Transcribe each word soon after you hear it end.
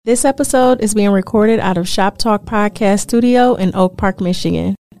This episode is being recorded out of Shop Talk Podcast Studio in Oak Park,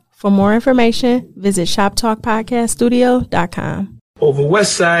 Michigan. For more information, visit shoptalkpodcaststudio.com. Over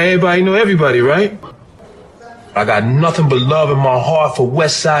West Side, everybody know everybody, right? I got nothing but love in my heart for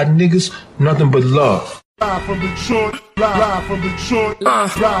West Side niggas, nothing but love. Live from Detroit, live from Detroit,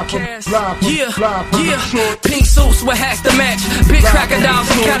 live from Pink suits with hats to match, big crocodiles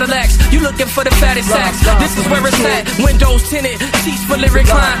and Cadillacs. You looking for the fattest sacks? This is where it's at. Windows tinted, seats for lyric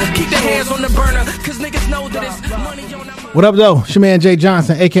line. Keep the hands on the burner, cause niggas know that it's money on the. What up, though? It's your man Jay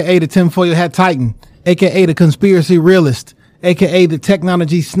Johnson, aka the tinfoil hat titan, aka the conspiracy realist, aka the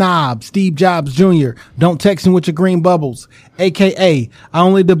technology snob, Steve Jobs Jr. Don't text him with your green bubbles, aka I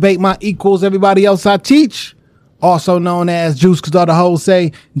only debate my equals, everybody else I teach. Also known as Juice, cause all the hoes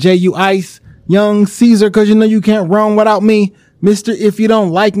say J.U. Ice, Young Caesar, cause you know you can't run without me. Mr. If you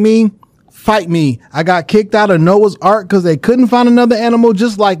don't like me, fight me. I got kicked out of Noah's Ark cause they couldn't find another animal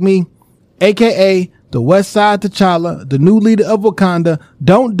just like me, aka the West Side T'Challa, the new leader of Wakanda.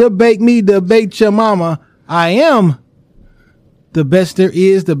 Don't debate me, debate your mama. I am the best there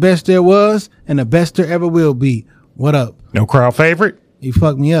is, the best there was, and the best there ever will be. What up? No crowd favorite? You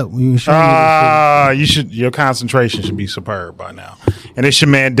fucked me up when you were showing me this shit. Your concentration should be superb by now. And it's your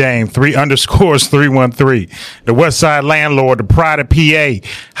man Dame, 3_313. The West Side landlord, the pride of PA.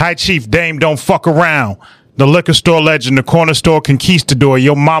 High Chief Dame don't fuck around. The liquor store legend, the corner store conquistador,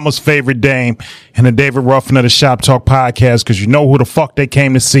 your mama's favorite Dame, and the David Ruffin of the Shop Talk Podcast, because you know who the fuck they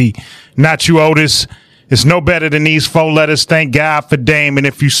came to see. Not you, Otis. It's no better than these 4 letters. Thank God for Dame. And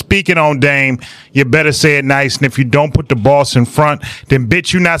if you speaking on Dame, you better say it nice. And if you don't put the boss in front, then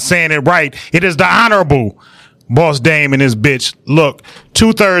bitch, you not saying it right. It is the honorable Boss Dame and his bitch. Look,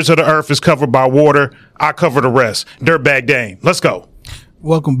 2/3 of the earth is covered by water. I cover the rest. Dirtbag Dame. Let's go.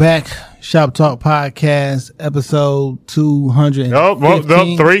 Welcome back. Shop Talk Podcast, episode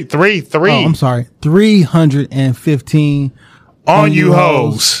 215. Three. Oh, I'm sorry. 315. On you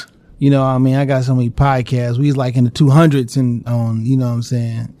hoes. You know, I mean, I got so many podcasts. We was like in the 200s and on, you know what I'm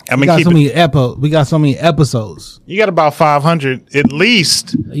saying? We got so many episodes. You got about 500 at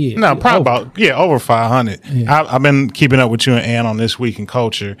least. Yeah. No, probably over 500. Yeah. I've been keeping up with you and Ann on This Week in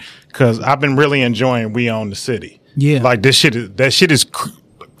Culture because I've been really enjoying We Own the City. Yeah. Like that shit is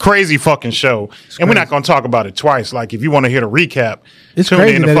crazy fucking show. And we're not going to talk about it twice. Like if you want to hear the recap, tune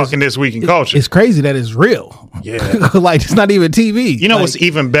in to fucking This Week in Culture. It's crazy that it's real. Yeah. Like it's not even TV. You know what's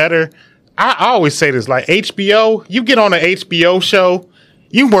even better? I always say this, like HBO, you get on an HBO show,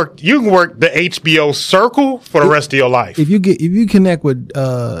 you can work the HBO circle for the rest of your life. If you connect with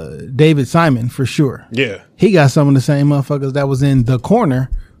David Simon, for sure. Yeah. He got some of the same motherfuckers that was in The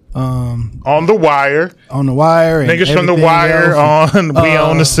Corner. On The Wire. On The Wire. And niggas from The Wire on We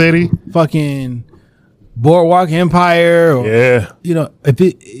Own the City. Fucking Boardwalk Empire. Or, yeah. You know,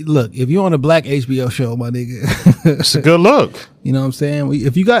 if you're on a black HBO show, my nigga. It's a good look. You know what I'm saying?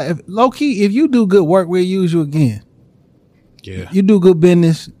 If you do good work, we'll use you again. Yeah. You do good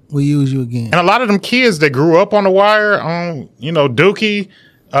business, we'll use you again. And a lot of them kids that grew up on The Wire, Dookie,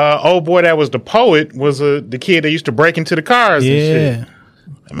 old boy that was the poet, was the kid that used to break into the cars and shit.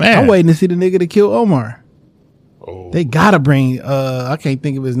 Man. I'm waiting to see the nigga that killed Omar. Oh. They gotta bring, I can't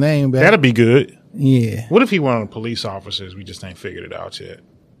think of his name. But that'd be good. Yeah. What if he one of the police officers? We just ain't figured it out yet.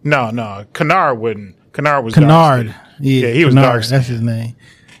 No. Kennard wouldn't. Kennard was Kennard. Yeah, he was dark. That's his name.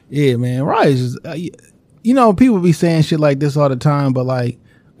 Yeah, man. Right. Just, people be saying shit like this all the time, but like,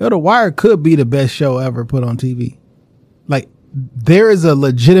 The Wire could be the best show ever put on TV. Like, there is a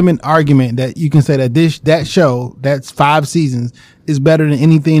legitimate argument that you can say that that show, that's 5 seasons, is better than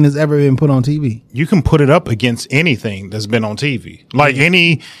anything that's ever been put on TV. You can put it up against anything that's been on TV. Like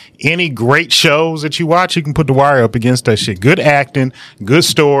any great shows that you watch, you can put The Wire up against that shit. Good acting, good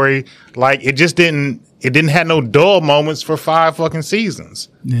story. Like it didn't have no dull moments for 5 fucking seasons.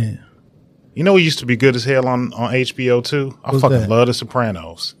 Yeah. You know, it used to be good as hell on HBO too. I fucking love The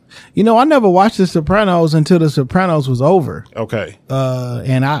Sopranos. You know, I never watched The Sopranos until The Sopranos was over. Okay.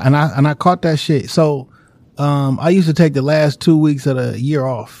 And I caught that shit. So, I used to take the last 2 weeks of the year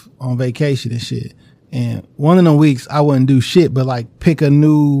off on vacation and shit. And one of them weeks I wouldn't do shit, but like pick a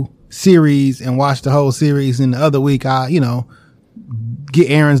new series and watch the whole series. And the other week I, get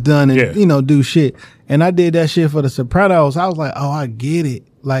errands done and, do shit. And I did that shit for The Sopranos. I was like, oh, I get it.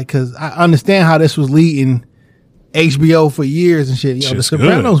 Like, cause I understand how this was leading HBO for years and shit. The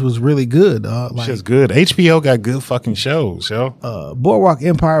Sopranos was really good, dog. Like, shit's good. HBO got good fucking shows, yo. Boardwalk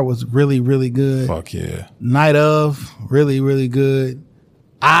Empire was really, really good. Fuck yeah. Night of, really, really good.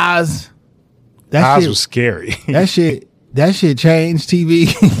 Oz. That Oz was scary. that shit changed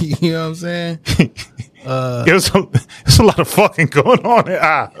TV. You know what I'm saying? There's a lot of fucking going on in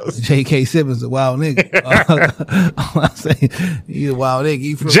Oz. J.K. Simmons a wild nigga. I'm saying he's a wild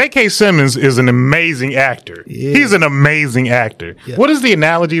nigga. J.K. Simmons is an amazing actor. Yeah. He's an amazing actor. Yeah. What is the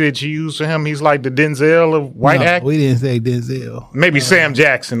analogy that you use for him? He's like the Denzel of white acting. We didn't say Denzel. Maybe Sam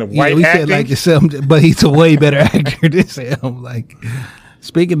Jackson of white we acting. said like yourself, but he's a way better actor than Sam. Like,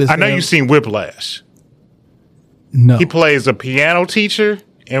 speaking of I know Sam, you've seen Whiplash. No. He plays a piano teacher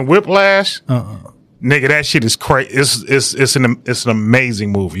in Whiplash. Nigga, that shit is crazy. It's an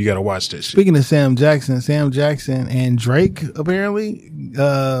amazing movie. You got to watch this shit. Speaking of Sam Jackson and Drake apparently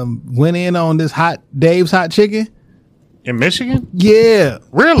went in on this Dave's Hot Chicken In Michigan? Yeah,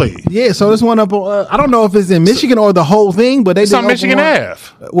 Really? yeah. So this one up on I don't know if it's in Michigan or the whole thing, but they It's just on Michigan opened Ave.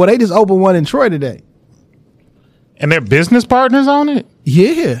 one. Well, they just opened one in Troy today. And they're business partners on it?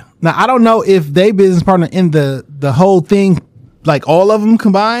 Yeah. Now I don't know if they business partner in the whole thing, like all of them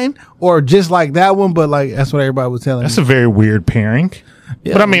combined, or just like that one. But like that's what everybody was telling That's me. a very weird pairing.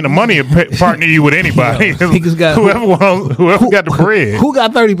 Yeah. But I mean, the money will partner you with anybody. Yeah, niggas got- whoever got the bread. Who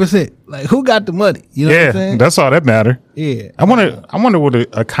got 30%? Like who got the money? You know what I'm Yeah, saying? that's all that matter. Yeah. I wonder what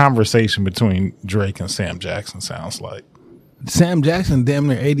a conversation between Drake and Sam Jackson sounds like. Sam Jackson damn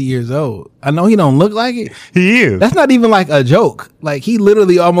near 80 years old. I know he don't look like it. He is. That's not even like a joke. Like he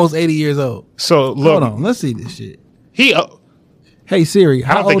literally almost 80 years old. So look, Hold on, let's see this shit. he. Hey Siri,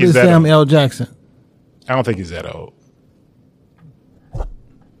 how don't think old he's is that Sam old. L. Jackson? I don't think he's that old.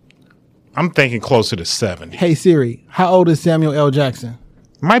 I'm thinking closer to 70. Hey Siri, how old is Samuel L. Jackson?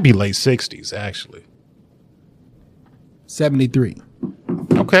 Might be late 60s, actually. 73.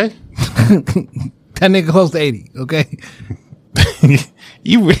 Okay. That nigga close to 80, okay?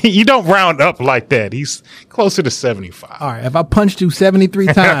 You don't round up like that. He's closer to 75. All right, if I punched you 73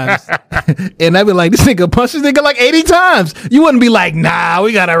 times and I'd be like, this nigga punched this nigga like 80 times, you wouldn't be like, nah,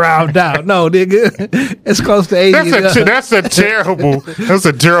 we gotta round down. No, nigga, it's close to 80. That's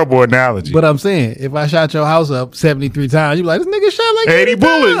a terrible analogy. But I'm saying, if I shot your house up 73 times, you'd be like, this nigga shot like 80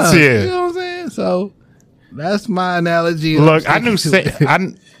 bullets, times. yeah. You know what I'm saying? So that's my analogy. Look, I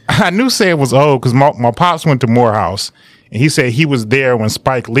knew Sam was old because my pops went to Morehouse, and he said he was there when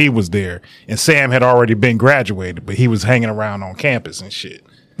Spike Lee was there, and Sam had already been graduated, but he was hanging around on campus and shit.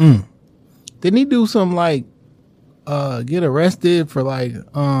 Didn't he do some like get arrested for like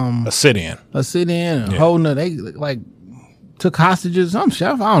A sit-in. a sit-in and Yeah. holding it? They like took hostages. Some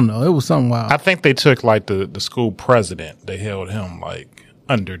chef. I don't know. It was something wild. I think they took like the school president. They held him like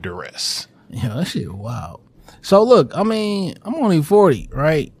under duress. Yeah, that shit wild. So look, I mean, I'm only 40,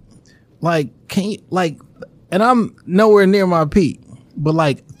 right? Like, can you like, and I'm nowhere near my peak, but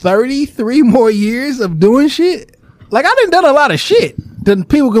like 33 more years of doing shit. Like I done a lot of shit. Then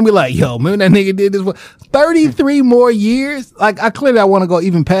people can be like, yo, remember that nigga did this? 33 more years. Like I want to go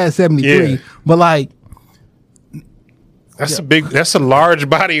even past 73, Yeah. but like, That's a large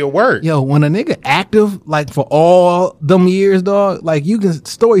body of work. yo, when a nigga active like for all them years, dog, like you can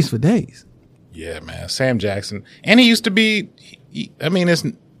stories for days. Yeah, man. Sam Jackson. And he used to be, I mean, it's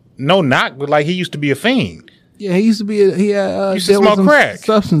no knock, but like he used to be a fiend. Yeah, he used to be. He had Used to dealt with smoke some crack.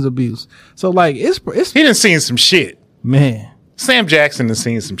 substance abuse. So like, it's He done seen some shit. man. Sam Jackson done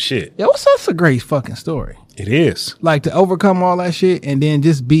seen some shit. Yo, that's a great fucking story. It is. Like to overcome all that shit and then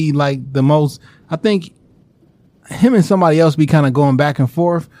just be like the most. I think him and somebody else be kind of going back and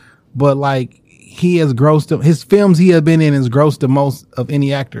forth, but like he has grossed his films he has been in has grossed the most of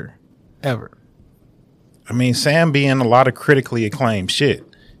any actor ever. I mean, Sam be in a lot of critically acclaimed shit.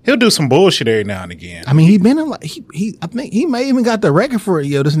 He'll do some bullshit every now and again. I mean, he been in like he. I think he may even got the record for it.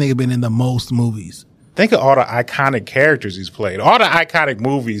 Yo, this nigga been in the most movies. Think of all the iconic characters he's played. All the iconic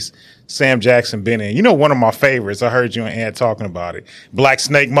movies Sam Jackson been in. You know, one of my favorites, I heard you and Ant talking about it, Black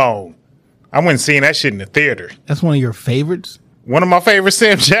Snake Moan. I went and seen that shit in the theater. That's one of your favorites. One of my favorite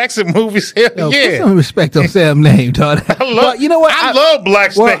Sam Jackson movies. Hell Yo, put yeah. some respect on Sam's name, dog. Love- You know what? I love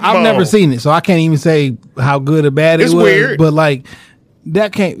Black Well, Snake I've Moan. never seen it, so I can't even say how good or bad it It's was. weird. But like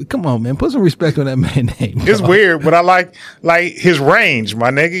that can't. Come on, man. Put some respect on that man's name. It's dog. weird, but I like his range, my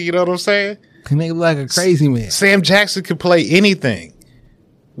nigga. You know what I'm saying? Nigga like a crazy man. Sam Jackson could play anything.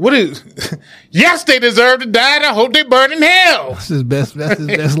 What is? Yes, they deserve to die, and I hope they burn in hell. That's his best. That's his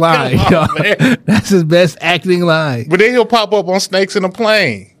best line. Come on, dog. man. That's his best acting line. But then he'll pop up on Snakes in a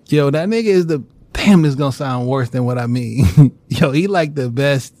Plane. Yo, that nigga is the. Damn, this gonna sound worse than what I mean. Yo, he like the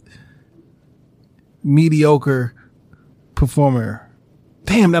best mediocre performer.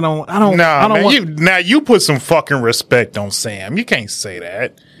 Damn, I don't Nah, man, want, you put some fucking respect on Sam. You can't say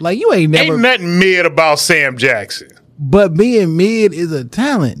that. like you ain't never. Ain't nothing mid about Sam Jackson. But being mid is a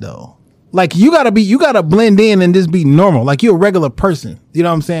talent though. Like you gotta blend in and just be normal. Like you're a regular person. You know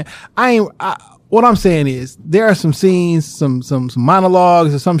what I'm saying? what I'm saying is there are some scenes, some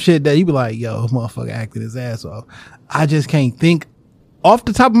monologues or some shit that you be like, yo, motherfucker acted his ass off. I just can't think off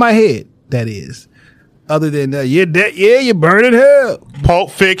the top of my head. That is, other than you burn in hell.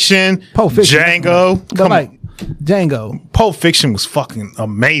 Pulp Fiction, Django. But like Django, Pulp Fiction was fucking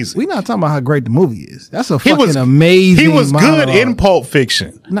amazing. we not talking about how great the movie is. That's a He fucking was amazing. He was monologue. good in Pulp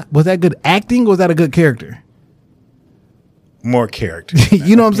Fiction. Was that good acting? Or was that a good character? More character.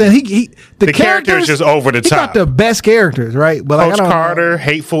 You know what I'm saying? The character is just over the he top. got the best characters, right? But like, Coach I don't Carter,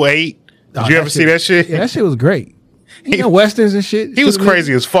 Hateful Eight. Did you ever see that shit? Yeah, that shit was great. You know, westerns and shit. He was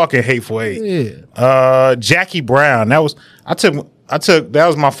crazy as fucking Hateful Eight. Yeah. Jackie Brown. That was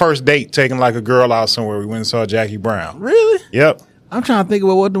my first date, taking like a girl out somewhere. We went and saw Jackie Brown. Really? Yep. I'm trying to think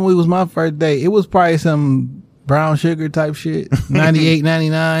about what the movie was my first date. It was probably some brown sugar type shit. 98,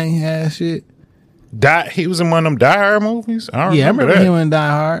 99 ass shit. He was in one of them Die Hard movies. I remember remember that. him in Die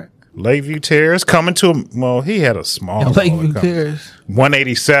Hard. Lakeview Terrace, coming to him. Well, he had a small role. Lakeview Terrace.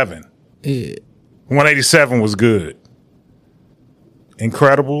 187. Yeah. 187 was good.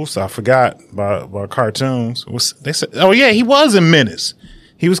 Incredibles, I forgot about cartoons. They said, oh yeah, he was in Menace.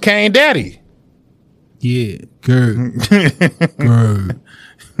 He was Kane Daddy. Yeah. Good.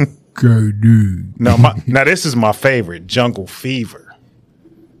 Good dude. No, now this is my favorite. Jungle Fever.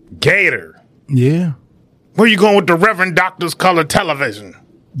 Gator. Yeah. Where you going with the Reverend Doctor's Color Television?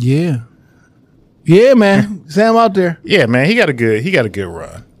 Yeah. Yeah, man. Sam out there. Yeah, man, he got a good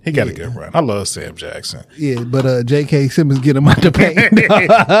run. He got a good run. I love Sam Jackson. Yeah, but J.K. Simmons get him out the paint.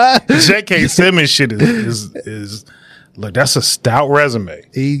 J.K. Simmons shit is look, that's a stout resume.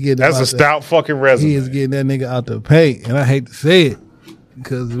 That's a stout fucking resume. He is getting that nigga out the paint, and I hate to say it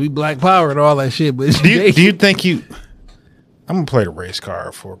because we Black Power and all that shit. But do you think I'm gonna play the race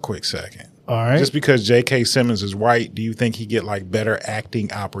card for a quick second. All right. Just because J.K. Simmons is white, do you think he get like better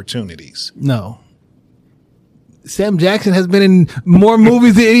acting opportunities? No. Sam Jackson has been in more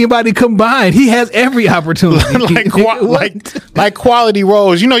movies than anybody combined. He has every opportunity. like quality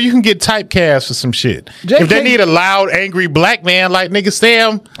roles. You know, you can get typecast for some shit. If they need a loud, angry black man like nigga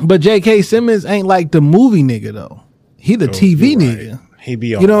Sam. But J.K. Simmons ain't like the movie nigga though. He the TV nigga. He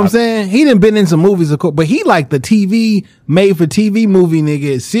be on. You know what I'm saying? He done been in some movies, of course, but he like the TV made for TV movie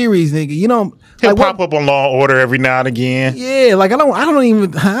nigga, series nigga. You know, he'll pop up on Law and Order every now and again. Yeah, like I don't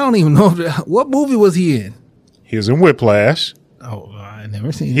even know what movie was he in. He was in Whiplash. Oh, I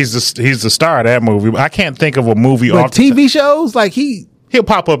never seen. He's the star of that movie. I can't think of a movie. But off TV shows like he'll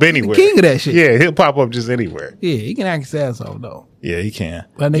pop up anywhere. King of that shit. Yeah, he'll pop up just anywhere. Yeah, he can act his ass off though. Yeah, he can.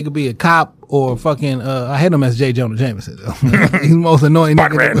 That nigga be a cop or fucking. I hate him as J. Jonah Jameson though. He's the most annoying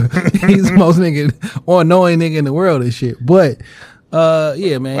nigga. He's the most annoying nigga in the world and shit. But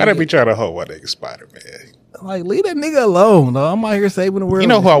yeah, man. Why they be trying to hold one nigga Spider-Man? Like leave that nigga alone though. I'm out here saving the world. You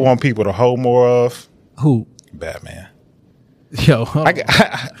know who I want people to hold more of? Who? Batman. Yo,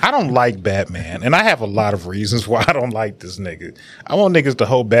 I don't like Batman, and I have a lot of reasons why I don't like this nigga. I want niggas to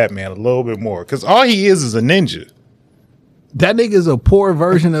hold Batman a little bit more, because all he is a ninja. That nigga's a poor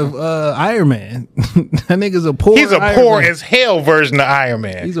version of Iron Man. That nigga's a poor. He's a poor as hell version of Iron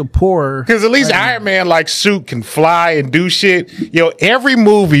Man. He's a poor. Because at least Iron Man like suit can fly and do shit. Yo, every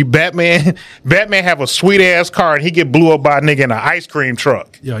movie Batman have a sweet ass car and he get blew up by a nigga in an ice cream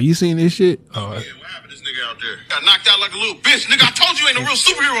truck. Yo, you seen this shit? Nigga out there got knocked out like a little bitch. Nigga, I told you ain't a real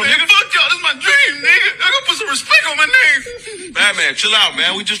superhero, nigga. Fuck y'all, this is my dream, nigga. I gotta put some respect on my name. Batman, chill out,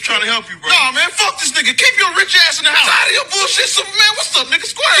 man. We just trying to help you, bro. Nah, man, fuck this nigga. Keep your rich ass in the house. Out of your bullshit, Superman. What's up, nigga?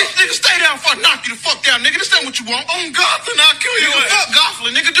 Square. Nigga, stay down before I knock you the fuck down, nigga. This ain't what you want. On Gotham, I'll kill you. Nigga, fuck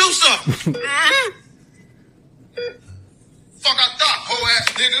Gotham, nigga. Do something. Fuck, I thought, hoe ass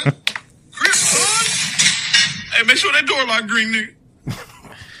nigga. Chris, son. Hey, make sure that door locked green, nigga.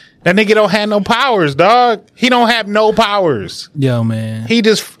 That nigga don't have no powers, dog. He don't have no powers. Yo, man. He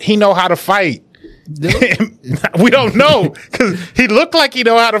know how to fight. We don't know because he looked like he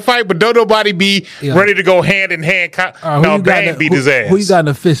know how to fight, but don't nobody be ready to go hand in hand. No, Bane beat his ass. Who you got in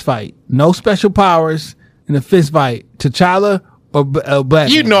a fist fight? No special powers in a fist fight. T'Challa or Black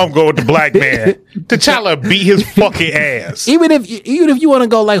You man? know I'm going with the black man. T'Challa beat his fucking ass. Even if you want to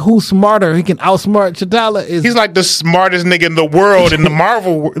go like who's smarter, he can outsmart T'Challa. He's like the smartest nigga in the world in the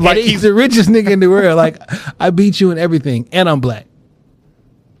Marvel. Like he's the richest nigga in the world. Like I beat you in everything, and I'm black.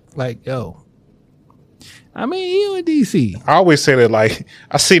 Like yo. I mean, you in DC. I always say that, like,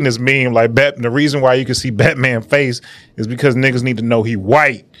 I seen this meme, like, the reason why you can see Batman face is because niggas need to know he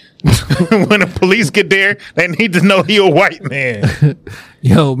white. When the police get there, they need to know he a white man.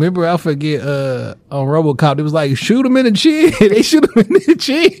 Yo, remember I forget on RoboCop, it was like, shoot him in the chin. They shoot him in the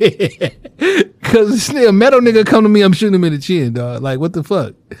chin. Because a metal nigga come to me, I'm shooting him in the chin, dog. Like, what the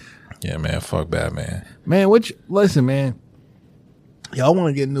fuck? Yeah, man. Fuck Batman. Man, listen, man. Y'all want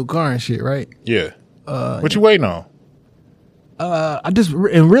to get a new car and shit, right? Yeah. What you waiting on?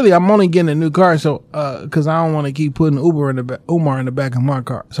 I'm only getting a new car, so because I don't want to keep putting Umar in the back of my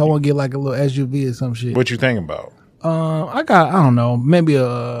car, so I want to get like a little SUV or some shit. What you thinking about? I don't know, maybe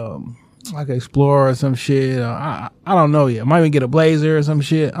like an Explorer or some shit. I don't know yet. Might even get a Blazer or some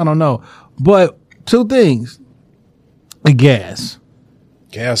shit. I don't know. But two things: the gas.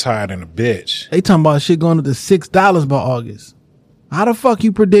 Gas higher than a bitch. They talking about shit going up to $6 by August. How the fuck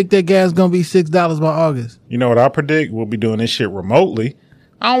you predict that gas gonna be $6 by August? You know what I predict? We'll be doing this shit remotely.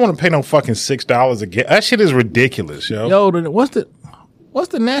 I don't want to pay no fucking $6 a gas. That shit is ridiculous, yo. Yo, what's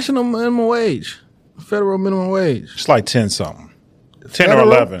the national minimum wage? Federal minimum wage? It's like 10 something. 10 Federal?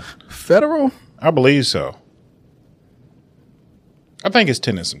 or 11. Federal? I believe so. I think it's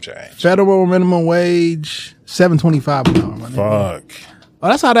 10 and some change. Federal minimum wage $7.25 an hour. My nigga. Fuck.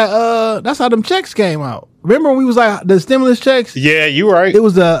 Oh, that's how them checks came out. Remember when we was like the stimulus checks? Yeah, you right. It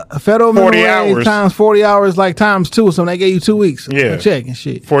was a federal minimum 40 wage hours. times 40 hours, like times 2. So they gave you 2 weeks. Yeah. Check and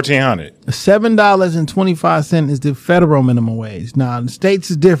shit. $1,400. $7.25 is the federal minimum wage. Now the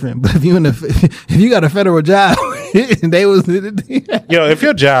states is different, but if you got a federal job, they was Yo, if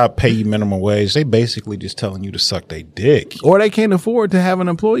your job pay you minimum wage, they basically just telling you to suck their dick. or they can't afford to have an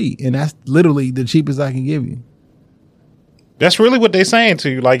employee, and that's literally the cheapest I can give you. That's really what they're saying to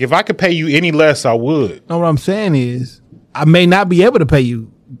you. Like, if I could pay you any less, I would. No, what I'm saying is, I may not be able to pay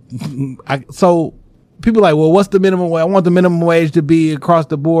you. So people are like, well, what's the minimum wage? I want the minimum wage to be across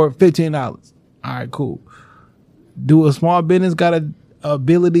the board $15. All right, cool. Do a small business got a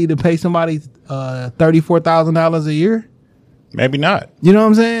ability to pay somebody $34,000 a year? Maybe not. You know what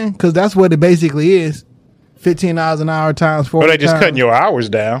I'm saying? Because that's what it basically is. $15 an hour times 40. Or they just cutting your hours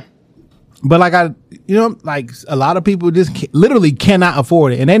down. But like like a lot of people just literally cannot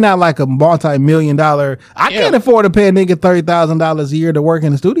afford it, and they're not like a multi-million-dollar. I can't afford to pay a nigga $30,000 a year to work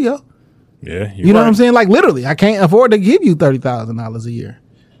in the studio. Yeah, You know what I'm saying? Like literally, I can't afford to give you $30,000 a year.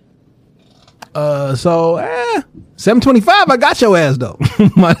 So $7.25. I got your ass though,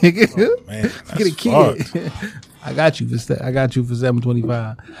 my nigga. Oh, man, Get a kid. I got you for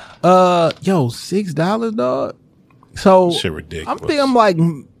 $7.25. Yo, $6, dog. So Shit ridiculous. I'm like.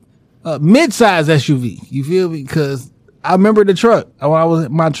 Mid-size SUV, you feel me? Because I remember the truck when I was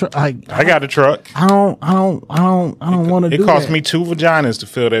my truck. I got a truck. I don't want to do that. It cost me 2 vaginas to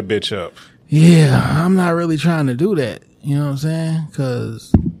fill that bitch up. Yeah, I'm not really trying to do that. You know what I'm saying?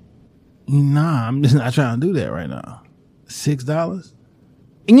 Because I'm just not trying to do that right now. $6,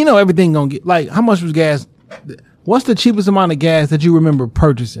 and you know everything gonna get like how much was gas? What's the cheapest amount of gas that you remember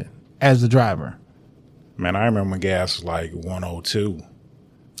purchasing as a driver? Man, I remember when gas was like 102.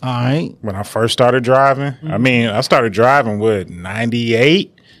 All right. When I first started driving, I started driving with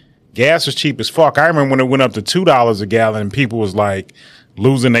 98. Gas was cheap as fuck. I remember when it went up to $2 a gallon and people was like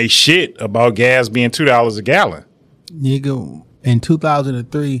losing their shit about gas being $2 a gallon. Nigga, in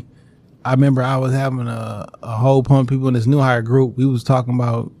 2003, I remember I was having a whole bunch of people in this new hire group. We was talking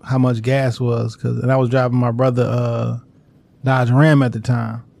about how much gas was, and I was driving my brother Dodge Ram at the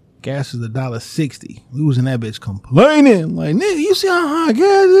time. Gas was $1.60. We was in that bitch complaining. Like, nigga, you see how high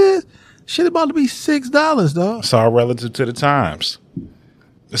gas is? Shit about to be $6, dog. It's all relative to the times.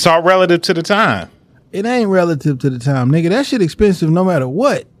 It's all relative to the time. It ain't relative to the time. Nigga, that shit expensive no matter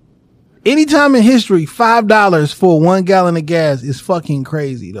what. Anytime in history, $5 for 1 gallon of gas is fucking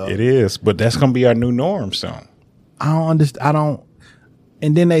crazy, dog. It is, but that's going to be our new norm soon. I don't understand.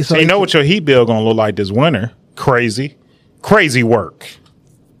 And then So you know what your heat bill going to look like this winter? Crazy. Crazy work.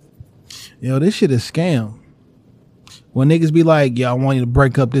 Yo, this shit is scam. When niggas be like, yo, I want you to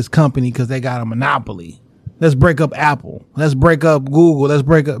break up this company because they got a monopoly. Let's break up Apple. Let's break up Google. Let's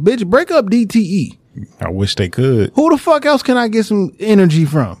break up DTE. I wish they could. Who the fuck else can I get some energy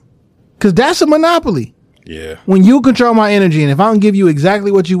from? Because that's a monopoly. Yeah. When you control my energy, and if I don't give you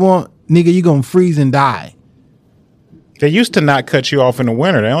exactly what you want, nigga, you gonna freeze and die. They used to not cut you off in the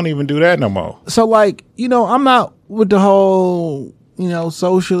winter. They don't even do that no more. So, like, I'm not with the whole,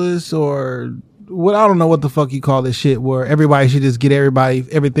 socialist or what, I don't know what the fuck you call this shit, where everybody should just get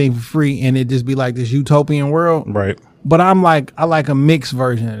everything for free and it just be like this utopian world. Right. But I like a mixed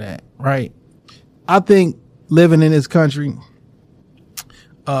version of that, right? I think living in this country,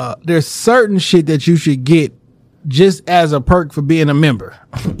 there's certain shit that you should get just as a perk for being a member.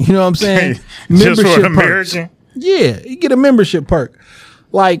 You know what I'm saying? Just Membership for an perks. American? Yeah, you get a membership perk.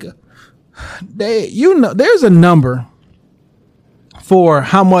 Like, there's a number for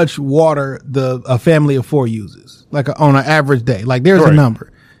how much water a family of 4 uses, like on an average day. Like, there's a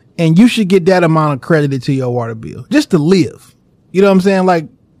number, and you should get that amount of credited to your water bill just to live. You know what I'm saying? Like,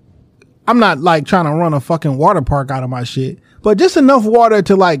 I'm not like trying to run a fucking water park out of my shit, but just enough water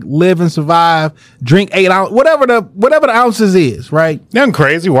to like live and survive, drink 8 ounces, whatever the ounces is, right? Nothing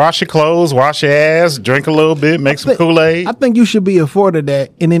crazy. Wash your clothes, wash your ass, drink a little bit, make some Kool-Aid. I think you should be afforded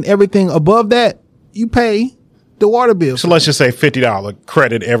that. And then everything above that, you pay the water bill. So let's just say $50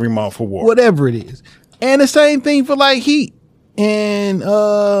 credit every month for water. Whatever it is. And the same thing for like heat. And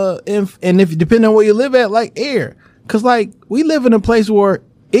if depending on where you live at, like air. Cause like we live in a place where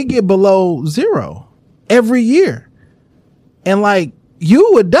it get below 0 every year. And like you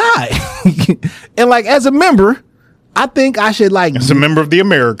would die. And like as a member, I think I should like as a member of the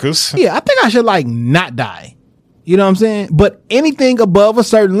Americas. Yeah, I think I should like not die. You know what I'm saying? But anything above a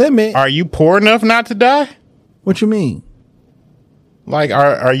certain limit. Are you poor enough not to die? What you mean? Like,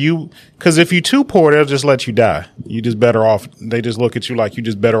 are you, because if you too poor, they'll just let you die. You just better off, they just look at you like you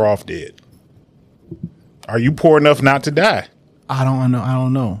just better off dead. Are you poor enough not to die? I don't know. I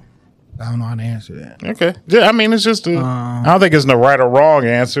don't know how to answer that. Okay. Yeah, I mean, it's just, I don't think it's no right or wrong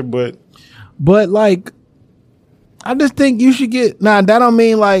answer, but like, I just think you should get, that don't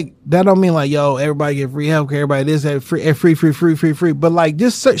mean like, yo, everybody get free healthcare, everybody this, free. But like,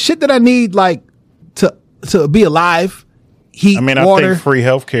 just shit that I need, like, to be alive. Heat, I mean, water. I think free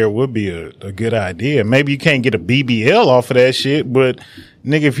healthcare would be a good idea. Maybe you can't get a BBL off of that shit, but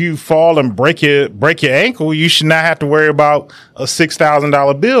nigga, if you fall and break your ankle, you should not have to worry about a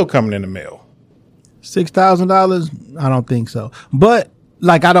 $6,000 bill coming in the mail. $6,000? I don't think so. But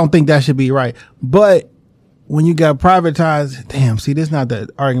like, I don't think that should be right. But when you got privatized, damn, see, this is not the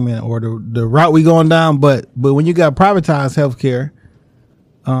argument or the route we going down, but when you got privatized healthcare,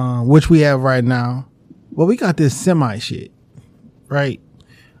 which we have right now, well, we got this semi shit. Right.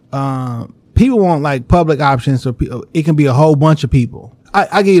 People want like public options, so it can be a whole bunch of people.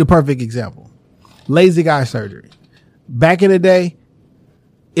 I give you the perfect example. Lazy eye surgery. Back in the day,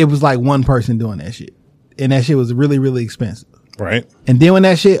 it was like one person doing that shit. And that shit was really, really expensive. Right. And then when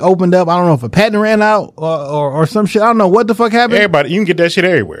that shit opened up, I don't know if a patent ran out or some shit. I don't know what the fuck happened. Everybody, you can get that shit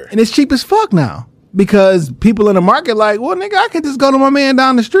everywhere. And it's cheap as fuck now. Because people in the market like, well, nigga, I can just go to my man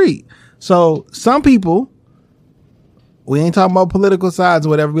down the street. So some people, we ain't talking about political sides or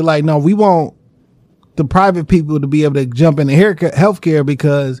whatever. We like, no, we want the private people to be able to jump into healthcare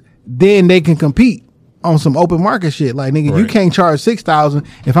because then they can compete on some open market shit. Like, nigga, you can't charge $6,000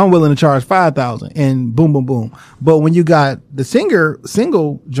 if I'm willing to charge $5,000 and boom, boom, boom. But when you got the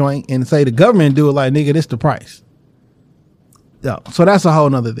single joint and say the government do it, like, nigga, this the price. Yeah. So that's a whole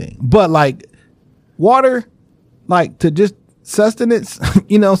nother thing. But like water, like to just sustenance,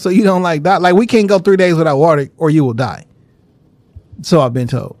 you know, so you don't like die. Like we can't go 3 days without water or you will die. So I've been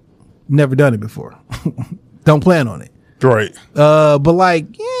told. Never done it before. Don't plan on it. Right. But like,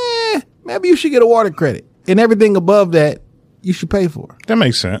 yeah, maybe you should get a water credit. And everything above that, you should pay for. That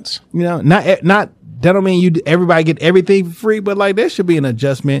makes sense. You know, not that don't mean everybody get everything for free, but like there should be an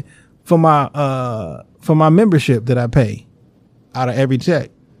adjustment for my membership that I pay out of every check.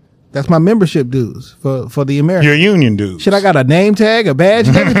 That's my membership dues for the American. Your union dues. Shit, I got a name tag, a badge,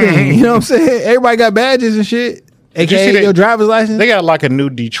 and everything. You know what I'm saying? Everybody got badges and shit. AKA your driver's license. They got like a new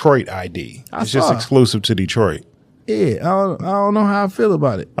Detroit ID. It's just exclusive to Detroit. Yeah, I don't know how I feel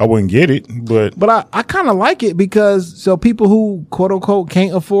about it. I wouldn't get it, but I kind of like it because so people who quote unquote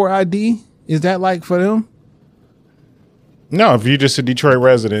can't afford ID, is that like for them? No, if you're just a Detroit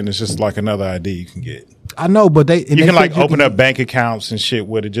resident, it's just like another ID you can get. I know, but you can like open up bank accounts and shit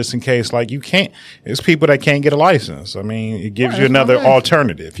with it just in case. Like you can't. It's people that can't get a license. I mean, it gives you another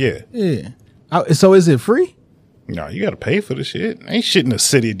alternative. Yeah. Yeah. So is it free? No, you got to pay for the shit. Ain't shit in the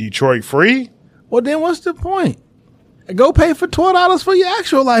city of Detroit free. Well, then what's the point? Go pay for $12 for your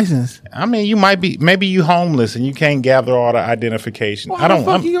actual license. I mean, maybe you homeless and you can't gather all the identification. Well, how the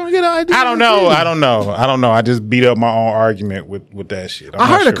fuck you gonna get an ID? I don't know. I just beat up my own argument with that shit. I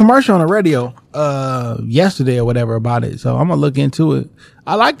heard a commercial on the radio yesterday or whatever about it, so I'm gonna look into it.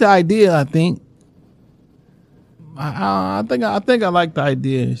 I like the idea. I think. I think I like the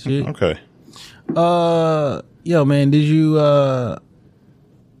idea and shit. Okay. Yo, man, did you? I'm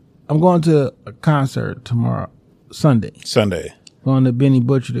going to a concert tomorrow. Sunday. Going to Benny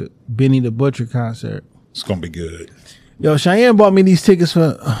the Butcher concert. It's gonna be good. Yo, Cheyenne bought me these tickets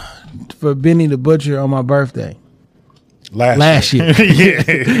for Benny the Butcher on my birthday. Last year. Yeah.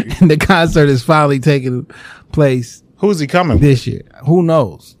 And the concert is finally taking place. Who's he coming this year? Who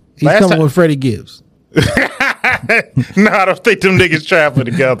knows? He's coming with Freddie Gibbs. No, I don't think them niggas travel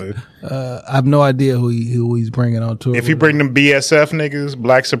together. I have no idea who he's bringing on tour. If he bring them BSF niggas,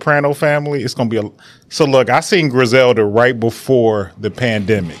 Black Soprano Family, it's gonna be so look, I seen Griselda right before the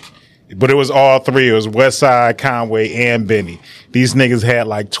pandemic, But it was all three. It was Westside, Conway, and Benny. These niggas had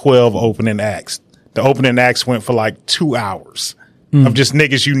like 12 opening acts. The opening acts went for like 2 hours of just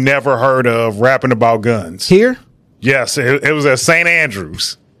niggas you never heard of rapping about guns. Here? Yes, it was at St.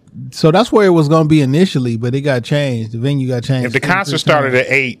 Andrews. So that's where it was going to be initially, but it got changed. The venue got changed. If the concert started at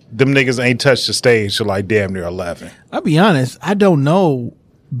 8, them niggas ain't touched the stage till like damn near 11. I'll be honest, I don't know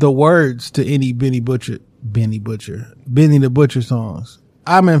the words to any Benny the Butcher songs.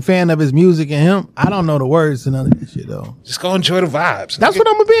 I'm a fan of his music and him. I don't know the words to none of this shit though. Just go enjoy the vibes. That's what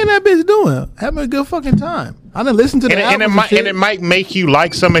I'm gonna be in that bitch doing. Having a good fucking time. I done listened to the album and it might make you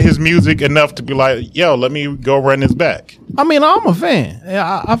like some of his music enough to be like, yo, let me go run this back. I mean, I'm a fan.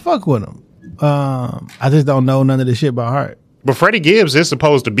 Yeah, I fuck with him. I just don't know none of this shit by heart. But Freddie Gibbs is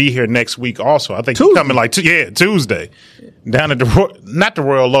supposed to be here next week also. I think he's coming like Tuesday. Down at not the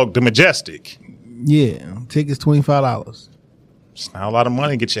Royal Oak, the Majestic. Yeah, tickets $25. It's not a lot of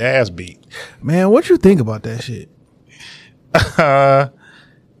money. Get your ass beat. Man, what you think about that shit?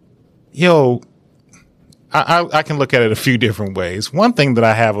 Yo, I can look at it a few different ways. One thing that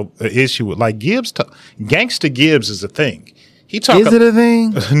I have an issue with, like Gangsta Gibbs is a thing. Is it a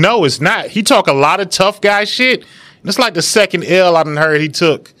thing? No, it's not. He talk a lot of tough guy shit. And it's like the second L I done heard he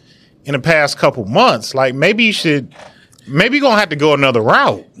took in the past couple months. Like maybe you're gonna have to go another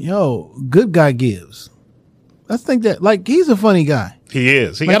route. Yo, good guy Gibbs. I think that, like, he's a funny guy. He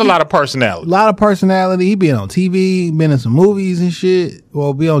is. He got a lot of personality. A lot of personality. He been on TV, been in some movies and shit.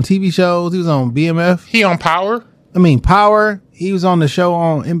 Well, be on TV shows. He was on BMF. He on Power. Power. He was on the show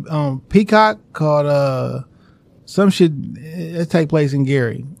on Peacock called some shit. It take place in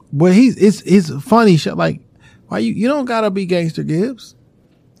Gary. But it's a funny show. Like, why you don't gotta be Gangster Gibbs.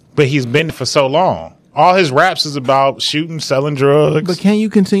 But he's been for so long. All his raps is about shooting, selling drugs. But can you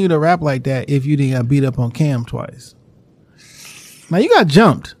continue to rap like that if you didn't get beat up on Cam twice? Now you got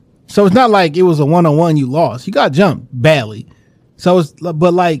jumped. So it's not like it was a 1-on-1 you lost. You got jumped badly. So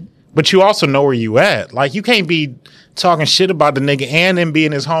but you also know where you at. Like you can't be talking shit about the nigga and then be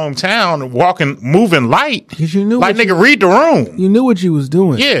in his hometown moving light. Cause you knew read the room. You knew what you was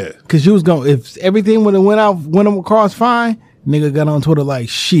doing. Yeah. Cause you was if everything would have went across fine, nigga got on Twitter like,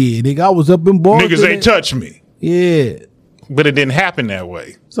 shit, nigga, I was up in Boston. Niggas ain't touch me. Yeah. But it didn't happen that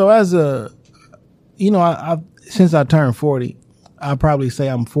way. So as since I turned 40, I probably say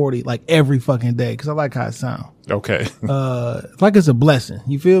I'm 40 like every fucking day because I like how it sounds. Okay. Like it's a blessing.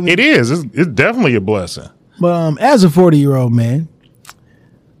 You feel me? It is. It's definitely a blessing. But as a 40-year-old man,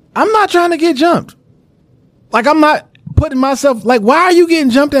 I'm not trying to get jumped. Like I'm not putting myself, like, why are you getting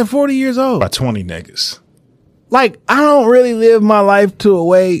jumped at 40 years old? By 20 niggas. Like, I don't really live my life to a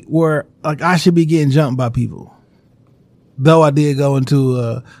way where, like, I should be getting jumped by people. Though I did go into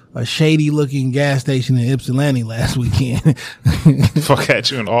a shady-looking gas station in Ypsilanti last weekend. Fuck at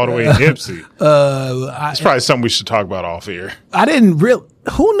you and all the way in Ypsi. It's probably something we should talk about off air. I didn't really...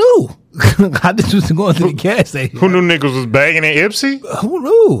 Who knew? I just was going to the gas station. Who knew niggas was bagging in Ypsi? Who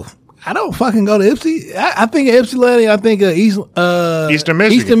knew? I don't fucking go to Ypsi. I think of Ypsilanti. I think of Eastern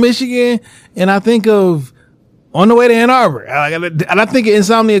Michigan. And I think of... On the way to Ann Arbor. And I think of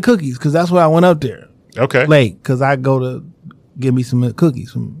Insomnia Cookies because that's why I went up there. Okay. Late because I go to get me some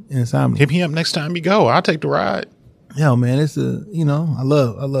cookies from Insomnia. Hit me up next time you go. I'll take the ride. Yo, man, it's I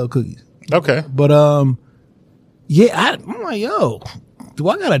love cookies. Okay. But, yeah, I'm like, yo, do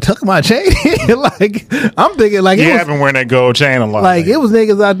I gotta tuck my chain in? Like, I'm thinking like, I've been wearing that gold chain a lot. Like, it was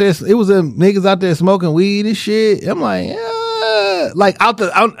niggas out there. It was niggas out there smoking weed and shit. I'm like, yeah. Like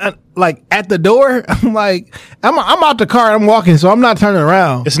like at the door, I'm like, I'm out the car and I'm walking, so I'm not turning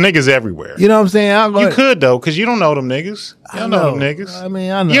around. It's niggas everywhere. You know what I'm saying? You could though, because you don't know them niggas. You don't know them niggas. I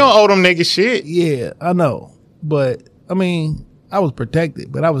mean, I know. You don't owe them niggas shit. Yeah, I know. But I mean, I was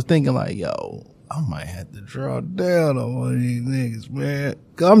protected, but I was thinking like, yo, I might have to draw down on one of these niggas, man.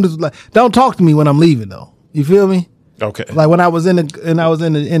 Cause I'm just like, don't talk to me when I'm leaving though. You feel me? Okay. Like when I was in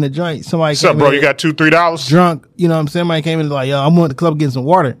the joint, somebody What's up, bro? You got $2-3? Drunk, you know what I'm saying? Somebody came in like, yo, I'm going to the club getting some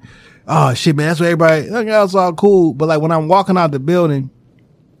water. Oh shit, man, that's what everybody, that's all cool. But like when I'm walking out the building,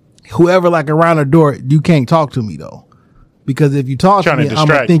 whoever like around the door, you can't talk to me though. Because if you talk to me, I'm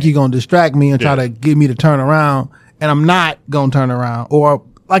gonna think you're gonna distract me and try to get me to turn around, and I'm not gonna turn around. Or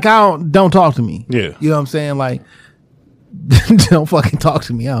like don't talk to me. Yeah. You know what I'm saying? Like don't fucking talk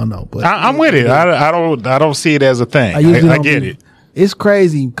to me. I don't know. But I'm with it. I don't see it as a thing. I get it. It's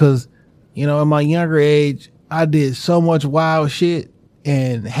crazy because, in my younger age, I did so much wild shit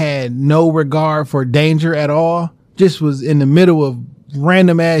and had no regard for danger at all. Just was in the middle of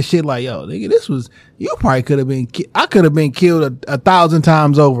random ass shit like, yo, nigga, you probably could have been, I could have been killed 1,000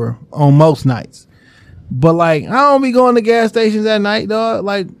 times over on most nights. But like, I don't be going to gas stations at night, dog.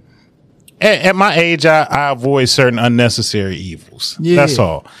 Like, at my age, I avoid certain unnecessary evils. Yeah. That's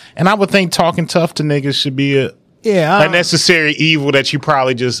all. And I would think talking tough to niggas should be a unnecessary evil that you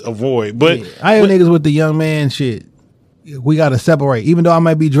probably just avoid. But I hear niggas with the young man shit. We got to separate. Even though I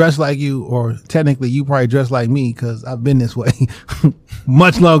might be dressed like you, or technically you probably dressed like me because I've been this way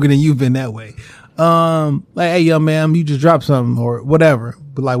much longer than you've been that way. Like, hey, young man, you just dropped something or whatever.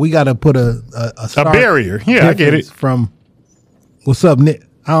 But like, we got to put a barrier. Yeah, I get it. From what's up, Nick?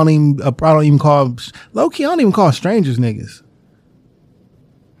 I don't even call low key. I don't even call strangers niggas.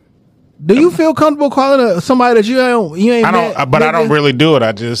 Do you feel comfortable calling somebody that you ain't? I don't, met, but nigga? I don't really do it.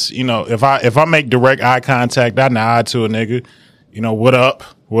 I just, if I make direct eye contact, I nod to a nigga. What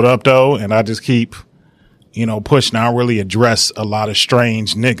up though, and I just keep, pushing. I don't really address a lot of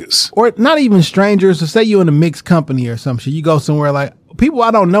strange niggas, or not even strangers. So say you in a mixed company or some shit. You go somewhere like people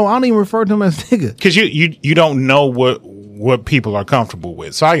I don't know. I don't even refer to them as nigga because you don't know what people are comfortable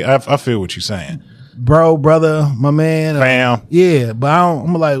with. So I feel what you're saying. Bro, brother, my man, fam. Yeah, but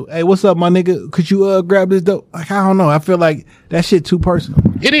I'm like, hey, what's up, my nigga? Could you grab this dope? Like, I don't know. I feel like that shit too personal.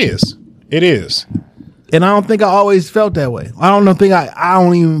 It is, and I don't think I always felt that way. I don't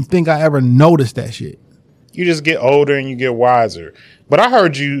even think I ever noticed that shit. You just get older and you get wiser. But I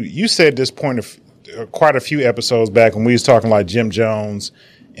heard you said this point of quite a few episodes back when we was talking like Jim Jones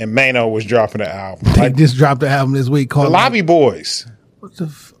and Mano was dropping the album. They just dropped the album this week called The Lobby Boys. What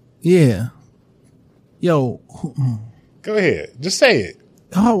the? Yeah. Yo, go ahead. Just say it.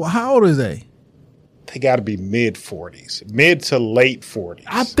 How old is they? They got to be mid-40s, mid to late 40s.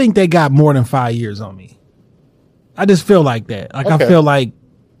 I think they got more than 5 years on me. I just feel like that. Like, okay. I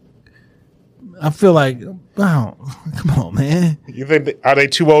feel like, wow, come on, man. You think are they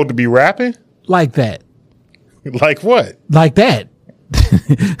too old to be rapping? Like that. Like what? Like that.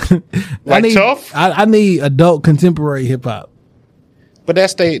 Like tough? I need adult contemporary hip hop. But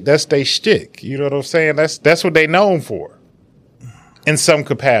that's they shtick. You know what I'm saying? That's what they known for, in some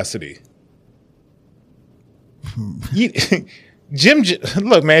capacity.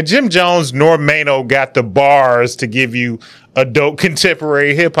 Look, man, Jim Jones nor Mano got the bars to give you adult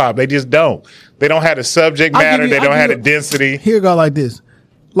contemporary hip hop. They just don't. They don't have the subject matter. They don't have the density. Here go like this,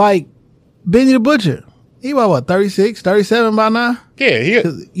 like Benny the Butcher. He about what 36, 37 by now? Yeah,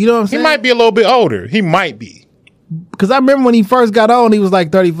 you know what I'm saying. He might be a little bit older. He might be. Because I remember when he first got on, he was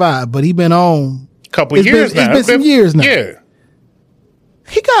like 35, but he been on a couple years now. It's been some years now. Yeah.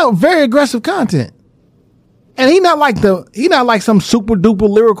 He got very aggressive content. And he not like some super duper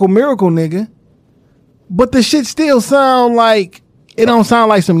lyrical miracle nigga. But the shit still sound like, it don't sound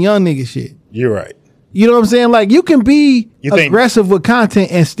like some young nigga shit. You're right. You know what I'm saying? Like, you can be aggressive with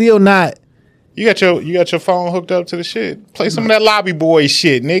content and still not. You got your phone hooked up to the shit. Play some of that Lobby Boy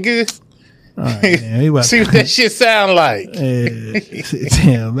shit, nigga. Right, man, see what that shit sound like.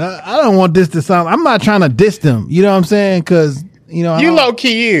 Damn, I don't want this to sound. I'm not trying to diss them. You know what I'm saying? Because you low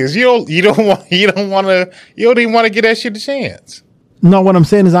key is. You don't even want to get that shit a chance. No, what I'm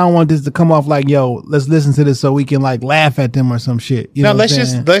saying is I don't want this to come off like, yo, let's listen to this so we can like laugh at them or some shit. You know let's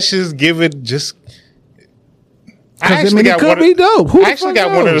just give it just. I actually got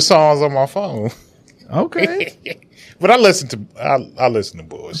one of the songs on my phone. Okay, but I listen to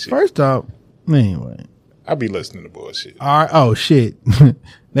bullshit. First off, anyway, I be listening to bullshit. All right. Oh shit,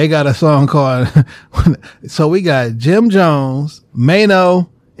 they got a song called. So we got Jim Jones, Mano,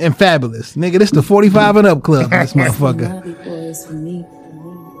 and Fabulous. Nigga, this the 45 and up club. This motherfucker.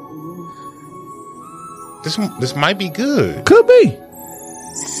 This might be good. Could be.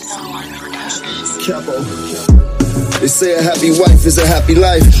 They say a happy wife is a happy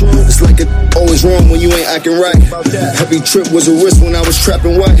life. It's like it's always wrong when you ain't acting right. Happy trip was a risk when I was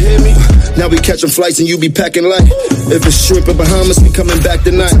trapping white. Now we catching flights and you be packing light. If it's shrimp in Bahamas, we coming back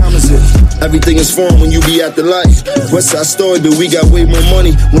tonight. Everything is foreign when you be at the light. West Side Story, but we got way more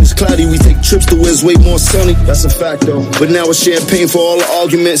money. When it's cloudy, we take trips to where it's way more sunny. That's a fact though. But now it's champagne for all the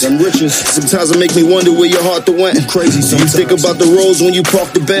arguments and riches. Sometimes it make me wonder where your heart went. Crazy sometimes. You think about the roads when you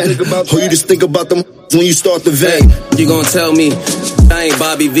park the Benz, or you just think about them when you start the van. You gon' tell me I ain't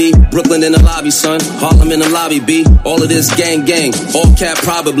Bobby V. Brooklyn in the lobby, son. Harlem in the lobby, B. All of this gang, all cap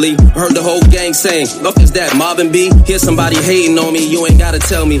probably. Heard the whole gang saying, "Look, is that mobbing B?" Hear somebody hating on me, you ain't gotta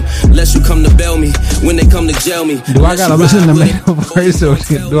tell me. Unless you come to bail me when they come to jail me. Do I gotta listen to Mano first, or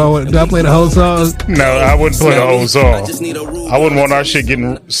do I play the whole song? No, I wouldn't play the whole song. I wouldn't want our shit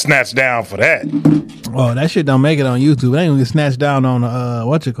getting snatched down for that. Oh, that shit don't make it on YouTube. It ain't gonna get snatched down on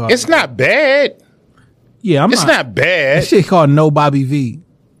It's not bad. Yeah, it's not bad. That shit called No Bobby V,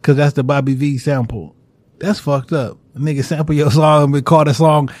 because that's the Bobby V sample. That's fucked up. A nigga sample your song and call the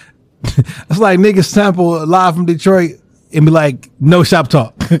song. It's like niggas sample Live from Detroit and be like, no shop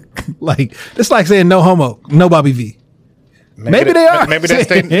talk. Like, it's like saying no homo, no Bobby V. Maybe they are. Maybe that's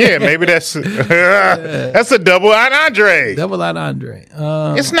maybe that's that's a double Andre. Double out Andre.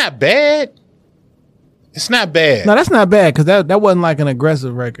 It's not bad. It's not bad. No, that's not bad because that wasn't like an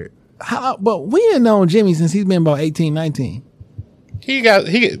aggressive record. But we didn't know Jimmy since he's been about 18, 19.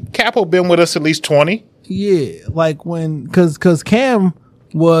 Capo been with us at least 20. Yeah, like when because Cam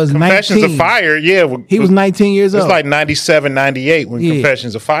was Confessions 19. of Fire, He was 19 years old. It's like 97, 98 when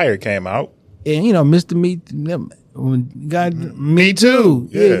Confessions of Fire came out. And you know, Mr. Me Too.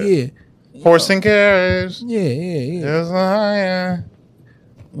 Yeah. Horse and Carriage. Yeah. Yeah.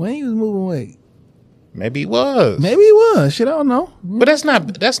 When he was moving weight. Maybe he was. Shit, I don't know. But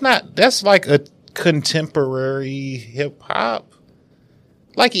that's like a contemporary hip hop.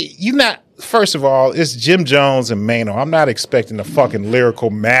 Like, you not, first of all, it's Jim Jones and Mano. I'm not expecting a fucking lyrical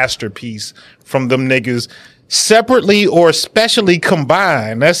masterpiece from them niggas separately or especially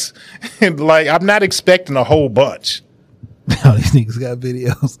combined. That's like, I'm not expecting a whole bunch. Now these niggas got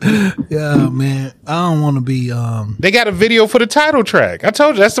videos. Yeah, man. I don't want to be, They got a video for the title track. I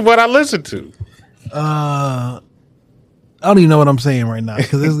told you, that's what I listened to. I don't even know what I'm saying right now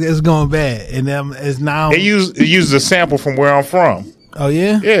because it's going bad. And it's now. They use a sample from Where I'm From. Oh,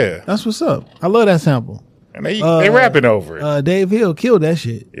 yeah? Yeah. That's what's up. I love that sample. And they rapping over it. Dave Hill killed that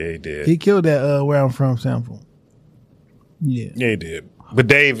shit. Yeah, he did. He killed that Where I'm From sample. Yeah. Yeah, he did. But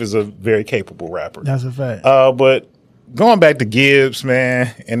Dave is a very capable rapper. That's a fact. But going back to Gibbs,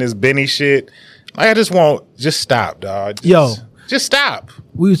 man, and this Benny shit, like, just stop, dog. Just stop.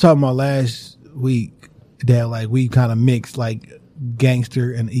 We was talking about last week that, like, we kind of mixed, like,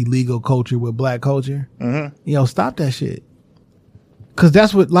 gangster and illegal culture with black culture. Mm-hmm. Stop that shit. Cause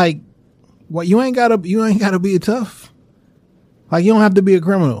that's what, like, what you ain't gotta be a tough. Like, you don't have to be a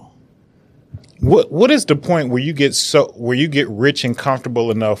criminal. What is the point where you get rich and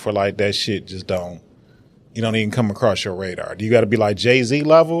comfortable enough for, like, that shit just don't even come across your radar? Do you got to be like Jay-Z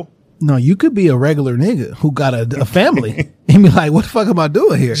level? No, you could be a regular nigga who got a family and be like, what the fuck am I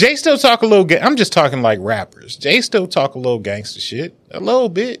doing here? Jay still talk a little. I'm just talking like rappers. Jay still talk a little gangster shit, a little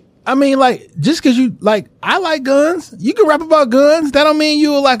bit. I mean, like, just cause you like, I like guns. You can rap about guns. That don't mean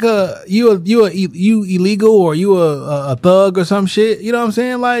you like you illegal or you a thug or some shit. You know what I'm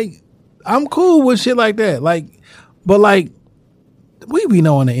saying? Like, I'm cool with shit like that. Like, but like, we be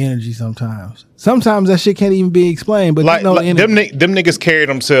knowing the energy sometimes. Sometimes that shit can't even be explained. But like, you know, them niggas carry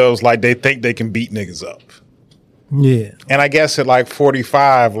themselves like they think they can beat niggas up. Yeah. And I guess at like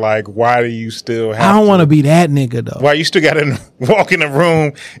 45, like, why do you still have I don't want to be that nigga though. Why you still got to walk in the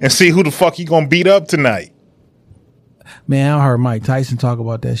room and see who the fuck you gonna beat up tonight? Man, I heard Mike Tyson talk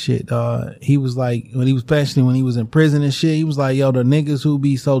about that shit. He was like, especially when he was in prison and shit, he was like, yo, the niggas who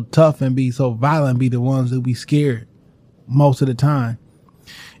be so tough and be so violent be the ones who be scared most of the time.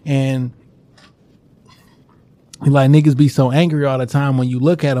 And like, niggas be so angry all the time when you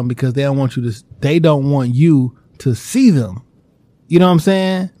look at them because they don't want you to see them. You know what I'm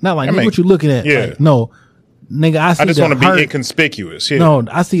saying? Not like, what you looking at? Yeah. Like, no, nigga, I just want to be inconspicuous. Yeah. No,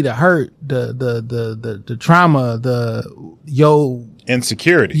 I see the hurt, the trauma, the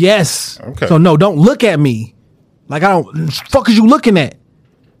insecurity. Yes. Okay. So no, don't look at me. Like, fuck is you looking at?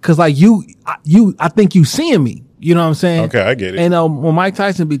 Cause like I think you seeing me. You know what I'm saying? Okay, I get it. And when Mike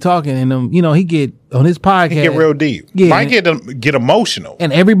Tyson be talking and he get on his podcast, he get real deep. Yeah, Mike get emotional,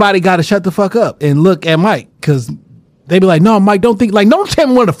 and everybody got to shut the fuck up and look at Mike because they be like, "No, Mike, don't think. Like, don't tell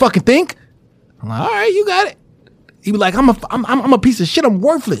me what to fucking think." I'm like, "All right, you got it." He be like, "I'm a piece of shit. I'm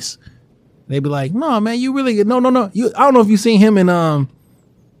worthless." They be like, "No, man, you really no. I don't know if you seen him in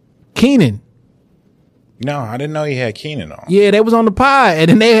Keenan." No, I didn't know he had Keenan on. Yeah, they was on the pod,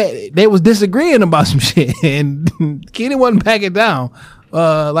 and then they was disagreeing about some shit, and Keenan wasn't backing down.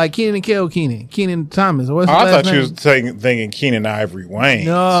 Like Keenan Thomas. What's his I last thought name? you was thinking Keenan Ivory Wayne.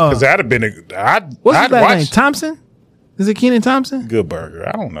 No, because that'd have been what's his last name? Thompson? Is it Keenan Thompson? Good Burger.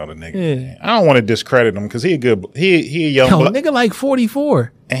 I don't know the nigga. Yeah. I don't want to discredit him because he a young nigga like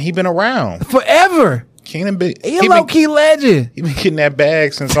 44, and he been around forever. Keenan been he a low key legend. He been getting that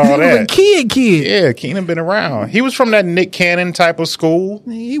bag since all that. Was a kid. Yeah, Keenan been around. He was from that Nick Cannon type of school.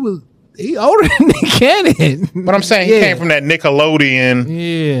 He older than Nick Cannon. But I'm saying he came from that Nickelodeon.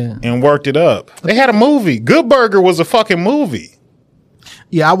 Yeah, and worked it up. They had a movie. Good Burger was a fucking movie.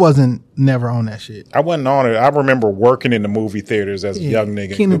 Yeah, I wasn't never on that shit. I wasn't on it. I remember working in the movie theaters as a young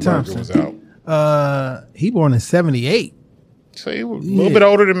nigga. Keenan Good Thompson Burger was out. He born in 78. So he was a little bit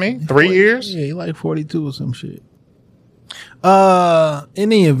older than me. 3 years? Yeah, he like 42 or some shit. In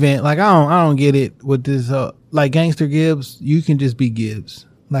the event, like I don't get it with this like Gangster Gibbs, you can just be Gibbs.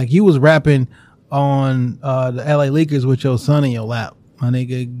 Like you was rapping on the LA Lakers with your son in your lap. My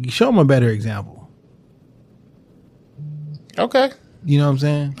nigga, show him a better example. Okay. You know what I'm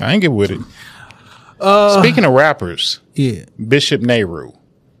saying? I ain't get with it. Speaking of rappers, Yeah. Bishop Nehru.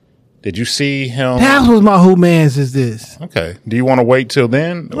 Did you see him? That was my who mans is this. Okay. Do you want to wait till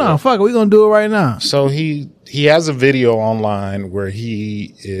then? No, fuck it. We gonna do it right now. So he has a video online where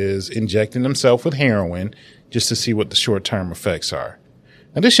he is injecting himself with heroin just to see what the short-term effects are.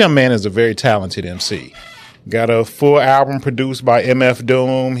 Now, this young man is a very talented MC. Got a full album produced by MF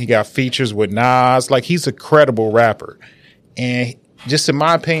Doom. He got features with Nas. Like, he's a credible rapper. And just in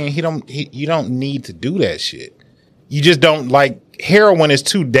my opinion, you don't need to do that shit. You just don't, like, heroin is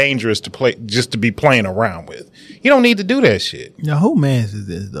too dangerous to play, just to be playing around with. You don't need to do that shit. Now, who mans is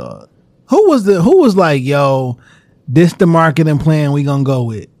this, dog? Who was like, yo, this the marketing plan we gonna go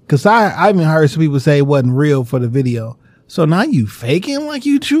with? Cause I even heard some people say it wasn't real for the video. So now you faking like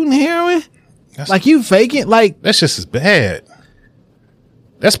you shooting heroin? Like you faking? Like that's just as bad.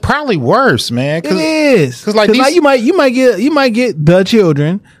 That's probably worse, man. It is. Cause like you might get the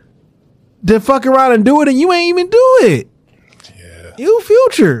children to fuck around and do it, and you ain't even do it. Yeah. You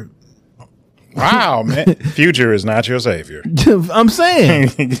Future. Wow, man. Future is not your savior. I'm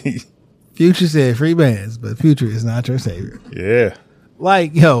saying. Future said free bands, but Future is not your savior. Yeah.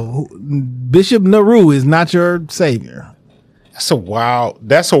 Like, yo, Bishop Nehru is not your savior. That's a wild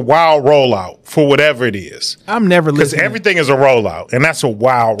rollout for whatever it is. I'm never listening. Because everything is a rollout, and that's a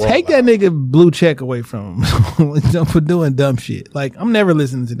wild rollout. Take that nigga blue check away from him for doing dumb shit. Like, I'm never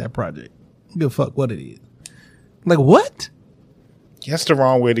listening to that project. Give a fuck what it is. Like, what? That's the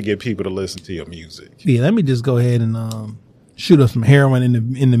wrong way to get people to listen to your music. Yeah, let me just go ahead and shoot up some heroin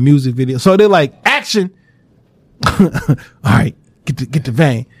in the music video. So they're like, action. All right, get the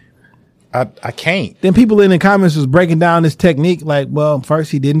vein. I can't. Then people in the comments was breaking down this technique. Like, well,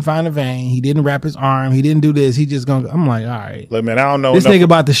 first he didn't find a vein. He didn't wrap his arm. He didn't do this. He just gonna. I'm like, all right. Look, man, I don't know. This nigga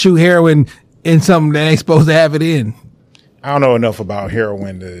about to shoot heroin in something that ain't supposed to have it in. I don't know enough about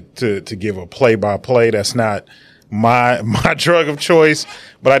heroin to give a play-by-play. That's not my drug of choice,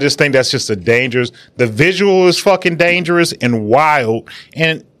 but I just think that's just the visual is fucking dangerous and wild,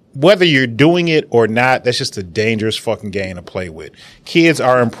 and whether you're doing it or not, that's just a dangerous fucking game to play with. Kids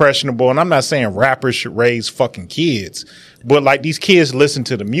are impressionable, and I'm not saying rappers should raise fucking kids, but like these kids listen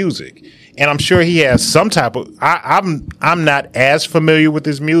to the music, and I'm sure he has some type of. I'm not as familiar with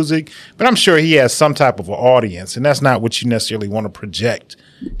his music, but I'm sure he has some type of an audience, and that's not what you necessarily want to project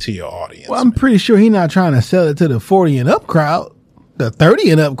to your audience. Well, I'm pretty sure he's not trying to sell it to the 40 and up crowd, the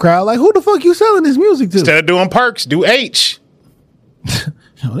 30 and up crowd. Like, who the fuck you selling this music to? Instead of doing perks, do H.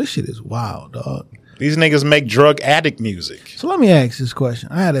 Yo, this shit is wild, dog. These niggas make drug addict music. So let me ask this question.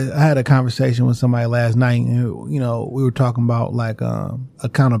 I had a conversation with somebody last night, and we were talking about like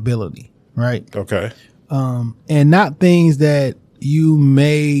accountability, right? Okay. And not things that you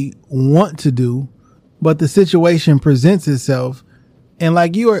may want to do, but the situation presents itself, and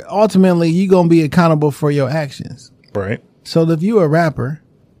like you are ultimately you gonna be accountable for your actions, right? So if you're a rapper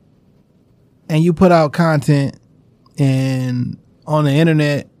and you put out content and on the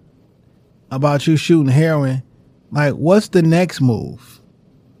internet about you shooting heroin, like what's the next move?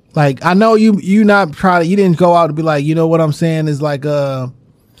 Like, I know you didn't go out to be like, you know what I'm saying is like, I'm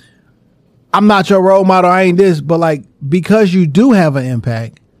not your role model. I ain't this, but like, because you do have an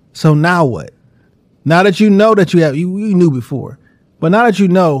impact. So now what? Now that you know that you knew before, but now that you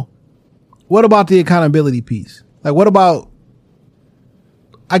know, what about the accountability piece? Like, what about,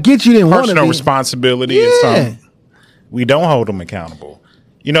 I get you didn't want to personal be. responsibility is something. We don't hold them accountable.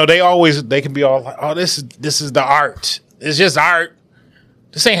 You know, they can be all like, oh, this is the art. It's just art.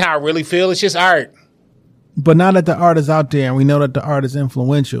 This ain't how I really feel. It's just art. But now that the art is out there and we know that the art is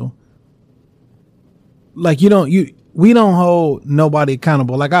influential, like we don't hold nobody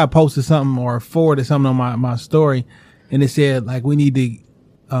accountable. Like I posted something or forwarded something on my story, and it said like we need to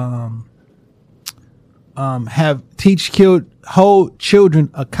hold children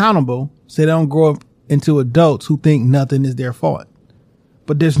accountable so they don't grow up into adults who think nothing is their fault.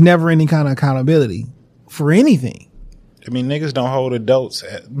 But there's never any kind of accountability for anything. I mean, niggas don't hold adults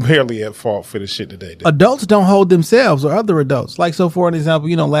barely at fault for the shit that they do. Adults don't hold themselves or other adults. Like, so for an example,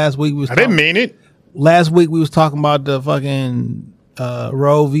 last week we was I didn't mean it. Last week we was talking about the fucking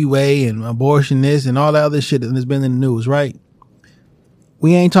Roe v. Wade and abortion this and all that other shit that has been in the news, right?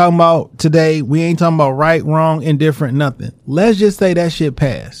 We ain't talking about today. We ain't talking about right, wrong, indifferent, nothing. Let's just say that shit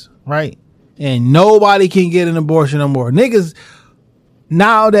passed, right? And nobody can get an abortion no more. Niggas,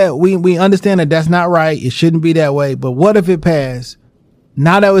 now that we understand that that's not right, it shouldn't be that way, but what if it passed?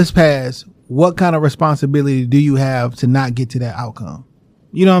 Now that it's passed, what kind of responsibility do you have to not get to that outcome?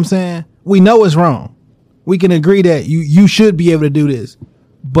 You know what I'm saying? We know it's wrong. We can agree that you should be able to do this,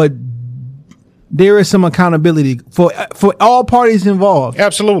 but there is some accountability for all parties involved.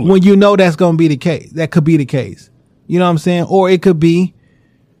 Absolutely. When you know that's going to be the case, that could be the case. You know what I'm saying? Or it could be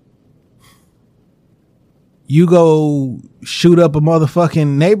you go shoot up a motherfucking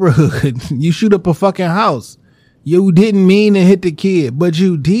neighborhood. You shoot up a fucking house. You didn't mean to hit the kid, but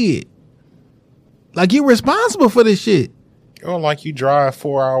you did. Like, you're responsible for this shit. Or like you drive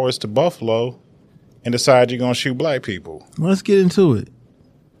 4 hours to Buffalo and decide you're going to shoot black people. Let's get into it.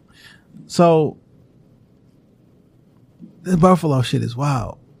 So, this Buffalo shit is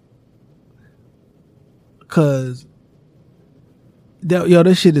wild. Because,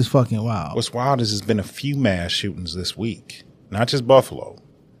 this shit is fucking wild. What's wild is there's been a few mass shootings this week. Not just Buffalo.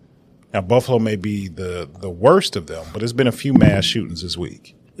 Now, Buffalo may be the worst of them, but there's been a few mass shootings this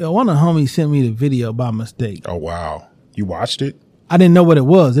week. Yo, one of the homies sent me the video by mistake. Oh, wow. You watched it? I didn't know what it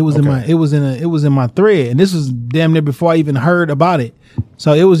was. It was in my thread, and this was damn near before I even heard about it.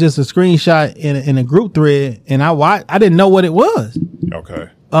 So it was just a screenshot in a group thread, and I didn't know what it was. Okay.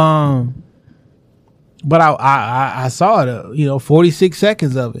 But I saw it, 46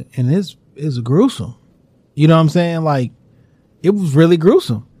 seconds of it, and it's gruesome. You know what I'm saying? Like, it was really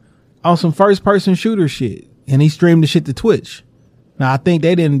gruesome on some first person shooter shit, and he streamed the shit to Twitch. Now, I think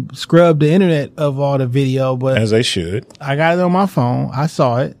they didn't scrub the internet of all the video, but as they should. I got it on my phone. I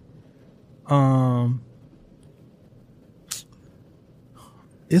saw it.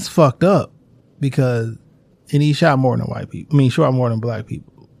 It's fucked up and he shot more than white people. I mean, shot more than black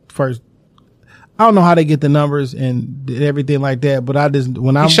people. First, I don't know how they get the numbers and everything like that, but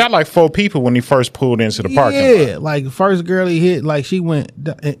he shot like 4 people when he first pulled into the parking lot. Yeah, like first girl he hit, like she went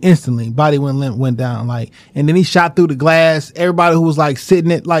instantly, body went down, like, and then he shot through the glass. Everybody who was like sitting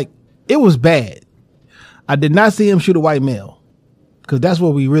it, like, it was bad. I did not see him shoot a white male, because that's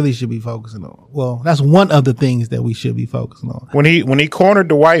what we really should be focusing on. Well, that's one of the things that we should be focusing on. When he cornered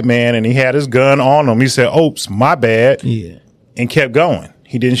the white man and he had his gun on him, he said, "Oops, my bad." Yeah, and kept going.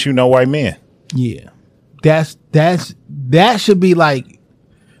 He didn't shoot no white men. Yeah, that should be like,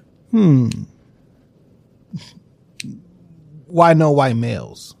 why no white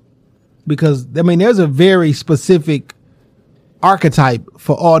males? Because, I mean, there's a very specific archetype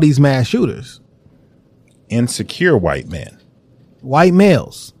for all these mass shooters. Insecure white men. White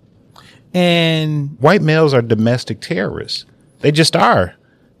males. And white males are domestic terrorists. They just are.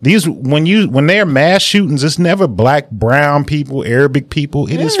 These, when they're mass shootings, it's never black, brown people, Arabic people.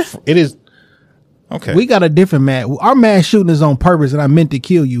 It is. Okay. We got a different our mass shooting is on purpose, and I meant to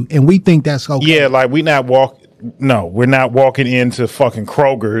kill you, and we think that's okay. Yeah, like we're not walking into fucking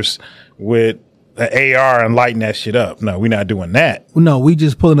Kroger's with an AR and lighting that shit up. No, we're not doing that. No, we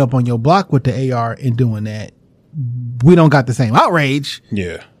just pulling up on your block with the AR and doing that. We don't got the same outrage.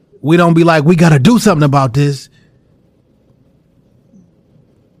 Yeah. We don't be like, we got to do something about this.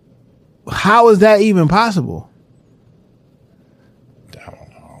 How is that even possible?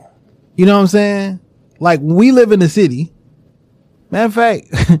 You know what I'm saying? Like, we live in the city. Matter of fact,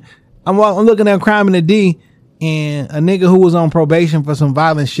 I'm looking at Crime in the D, and a nigga who was on probation for some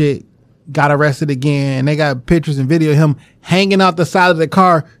violent shit got arrested again. They got pictures and video of him hanging out the side of the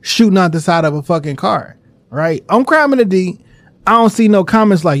car, shooting out the side of a fucking car. Right? On Crime in the D, I don't see no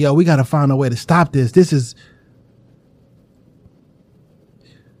comments like, yo, we got to find a way to stop this.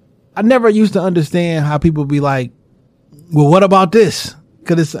 I never used to understand how people be like, well, what about this?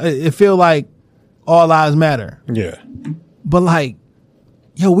 Because it feel like all lives matter. Yeah. But like,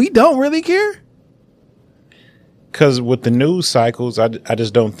 yo, we don't really care. Because with the news cycles, I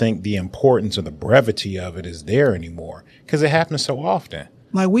just don't think the importance or the brevity of it is there anymore. Because it happens so often.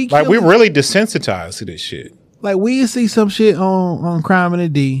 Like we're really desensitized to this shit. Like, we see some shit on Crime in the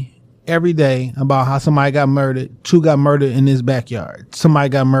D every day about how somebody got murdered. 2 got murdered in his backyard. Somebody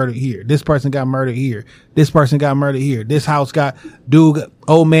got murdered here. This person got murdered here. This person got murdered here. This house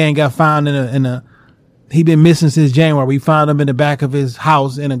old man got found he been missing since January. We found him in the back of his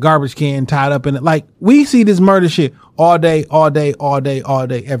house in a garbage can tied up in it. Like, we see this murder shit all day,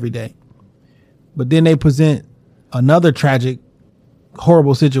 every day. But then they present another tragic,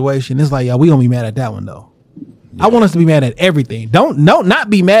 horrible situation. It's like, yo, we gonna be mad at that one though. Yeah. I want us to be mad at everything. Don't not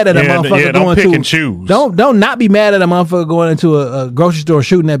be mad at a motherfucker don't pick and choose. Don't not be mad at a motherfucker going into a grocery store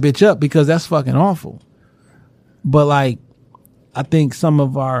shooting that bitch up, because that's fucking awful. But like, I think some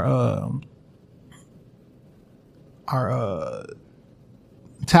of our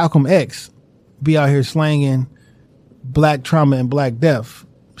Talcum X be out here slanging black trauma and black death,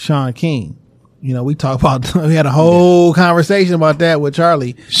 Sean King. You know, we had a whole conversation about that with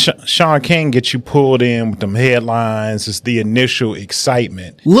Charlie. Sean King gets you pulled in with them headlines. It's the initial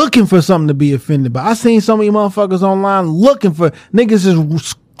excitement. Looking for something to be offended by. I seen so many motherfuckers online looking for niggas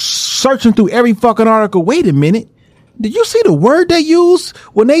is searching through every fucking article. Wait a minute. Did you see the word they used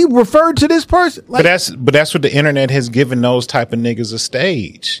when they referred to this person? Like, but that's what the internet has given those type of niggas a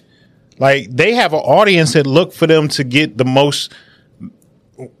stage. Like, they have an audience that look for them to get the most,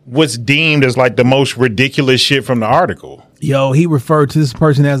 what's deemed as like the most ridiculous shit from the article. Yo, he referred to this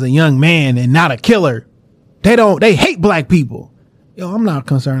person as a young man and not a killer. They hate black people. Yo, I'm not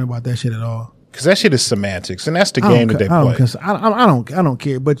concerned about that shit at all. Cause that shit is semantics, and that's the game that they play. I don't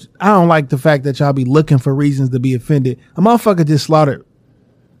care, but I don't like the fact that y'all be looking for reasons to be offended. A motherfucker just slaughtered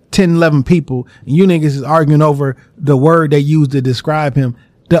 10, 11 people, and you niggas is arguing over the word they used to describe him.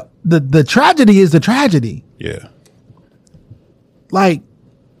 The tragedy is the tragedy. Yeah. Like,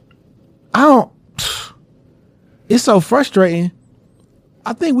 it's so frustrating.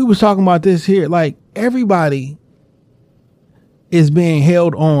 I think we was talking about this here. Like, everybody is being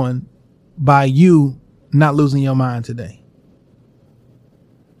held on by you not losing your mind today.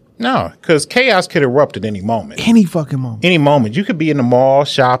 No, because chaos could erupt at any moment. Any fucking moment. Any moment. You could be in the mall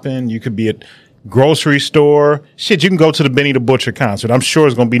shopping. You could be at grocery store. Shit, you can go to the Benny the Butcher concert. I'm sure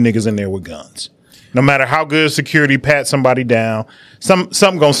there's going to be niggas in there with guns. No matter how good security pat somebody down,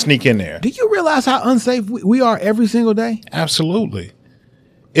 something going to sneak in there. Do you realize how unsafe we are every single day? Absolutely.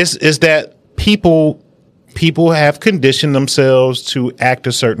 It's that people have conditioned themselves to act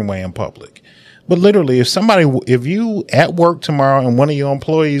a certain way in public. But literally, if you at work tomorrow and one of your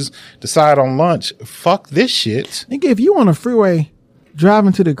employees decide on lunch, fuck this shit. Nigga, if you on a freeway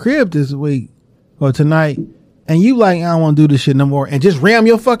driving to the crib this week or tonight and you like, I don't want to do this shit no more, and just ram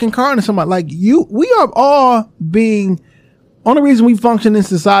your fucking car into somebody, like we are all being, only reason we function in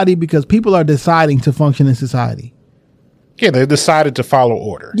society because people are deciding to function in society. Yeah, they decided to follow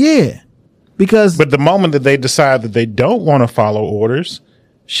order. Yeah. But the moment that they decide that they don't want to follow orders,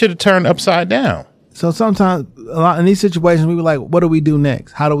 should have turned upside down. So sometimes a lot in these situations, we were like, what do we do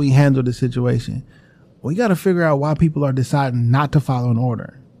next? How do we handle the situation? We got to figure out why people are deciding not to follow an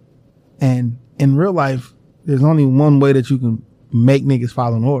order. And in real life, there's only one way that you can make niggas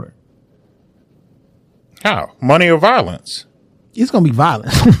follow an order. How? Money or violence? It's going to be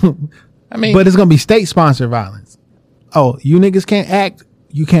violence. I mean, but it's going to be state sponsored violence. Oh, you niggas can't act.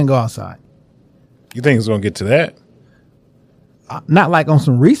 You can't go outside. You think it's going to get to that? Not like on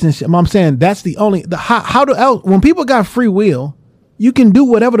some recent shit. I'm saying that's the only, when people got free will, you can do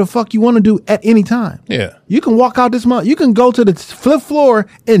whatever the fuck you want to do at any time. Yeah. You can walk out this month. You can go to the fifth floor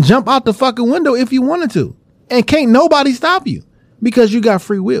and jump out the fucking window if you wanted to. And can't nobody stop you because you got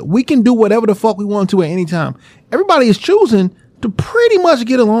free will. We can do whatever the fuck we want to at any time. Everybody is choosing to pretty much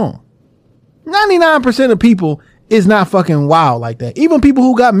get along. 99% of people is not fucking wild like that. Even people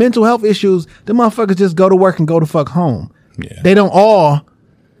who got mental health issues, the motherfuckers just go to work and go to fuck home. Yeah. They don't all.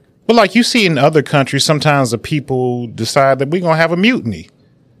 But like you see in other countries, sometimes the people decide that we're going to have a mutiny.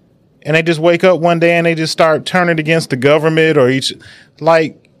 And they just wake up one day and they just start turning against the government or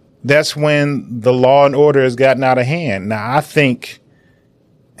that's when the law and order has gotten out of hand. Now, I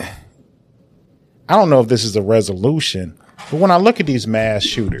don't know if this is a resolution, but when I look at these mass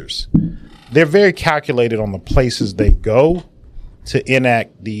shooters, they're very calculated on the places they go to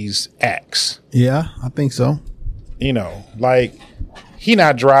enact these acts. Yeah, I think so. You know, like he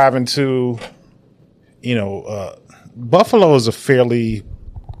not driving to, Buffalo is a fairly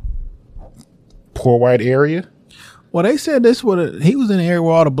poor white area. Well, they said he was in the area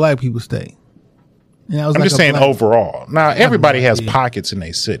where all the black people stay. I'm just saying overall. Now, everybody has pockets in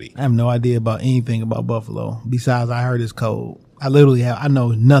their city. I have no idea about anything about Buffalo besides I heard it's cold. I know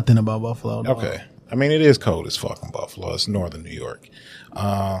nothing about Buffalo. Dog. Okay. I mean, it is cold as fuck in Buffalo. It's northern New York.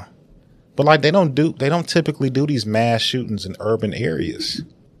 But like they don't typically do these mass shootings in urban areas.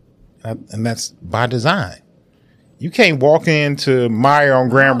 And that's by design. You can't walk into Meyer on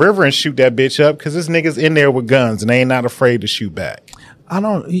Grand River and shoot that bitch up because this nigga's in there with guns and they ain't not afraid to shoot back.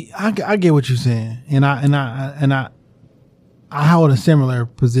 I get what you're saying. And I hold a similar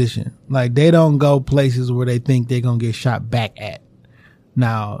position. Like they don't go places where they think they're going to get shot back at.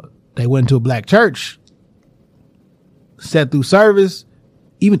 Now, they went to a black church, sat through service,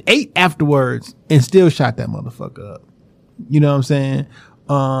 even ate afterwards, and still shot that motherfucker up. You know what I'm saying?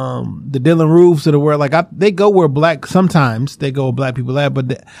 The Dylan Roofs of the world, they go where sometimes they go where black people at, but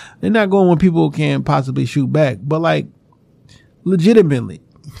they're not going where people can possibly shoot back. But legitimately,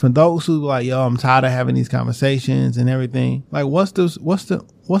 for those who yo, I'm tired of having these conversations and everything, what's the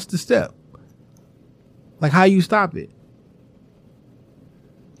step? How you stop it?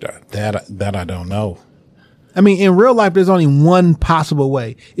 That I don't know. I mean, in real life, there's only one possible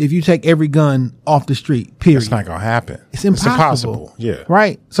way. If you take every gun off the street, period. It's not gonna happen. It's impossible. Yeah.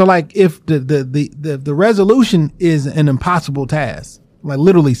 Right. So like if the resolution is an impossible task, like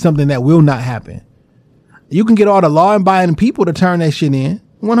literally something that will not happen, you can get all the law abiding people to turn that shit in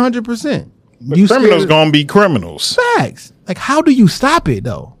 100%. But criminals gonna be criminals. Facts. Like how do you stop it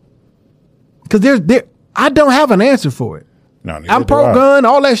though? Because I don't have an answer for it. No, I'm pro gun,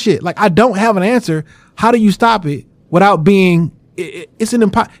 all that shit. Like I don't have an answer. How do you stop it without being?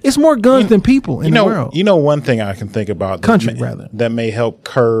 It's more guns than people in the world. You know, one thing I can think about that may help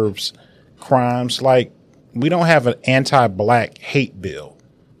curbs crimes. Like we don't have an anti-black hate bill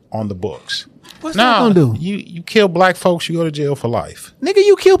on the books. What's that gonna do? You kill black folks, you go to jail for life. Nigga,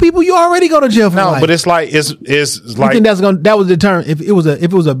 you kill people, you already go to jail for life. No, but it's like it's like you think that was determined if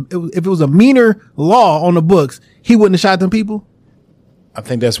it was a meaner law on the books, he wouldn't have shot them people. I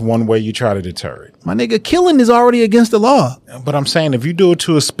think that's one way you try to deter it. My nigga, killing is already against the law. But I'm saying if you do it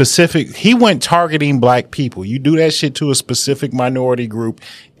to a specific, he went targeting black people. You do that shit to a specific minority group,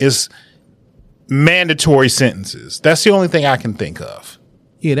 it's mandatory sentences. That's the only thing I can think of.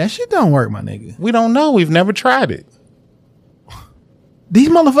 Yeah, that shit don't work, my nigga. We don't know. We've never tried it. These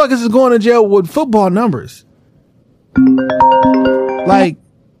motherfuckers is going to jail with football numbers. Like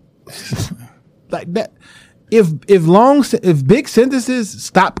that. If big sentences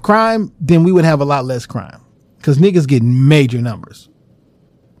stop crime, then we would have a lot less crime. Because niggas get major numbers.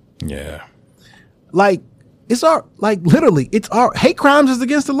 Yeah. Like, literally, hate crimes is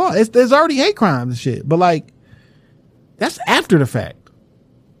against the law. There's already hate crimes and shit. But like, that's after the fact.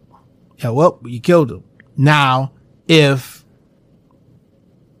 Yeah, well, you killed him. Now, if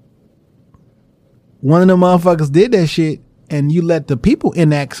one of them motherfuckers did that shit and you let the people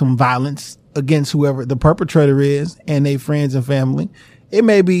enact some violence against whoever the perpetrator is and their friends and family, it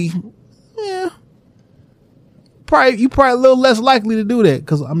may be, you're probably a little less likely to do that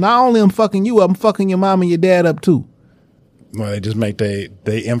because I'm fucking you up, I'm fucking your mom and your dad up too. Well, they just make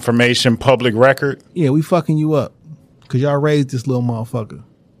the information public record. Yeah, we fucking you up because y'all raised this little motherfucker.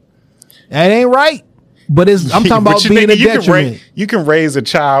 That ain't right. But I'm talking about being a detriment. You can raise a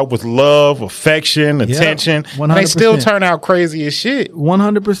child with love, affection, attention, and they still turn out crazy as shit.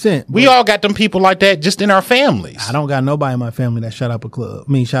 100%. We all got them people like that just in our families. I don't got nobody in my family that shut up a club.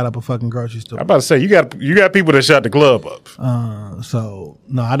 Shut up a fucking grocery store. I'm about to say you got people that shut the club up. So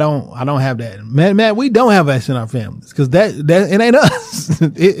no, I don't have that. Man, we don't have that in our families because that it ain't us.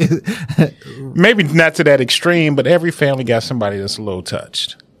 Maybe not to that extreme, but every family got somebody that's a little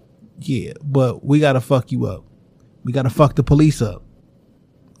touched. Yeah, but we gotta fuck you up. We gotta fuck the police up.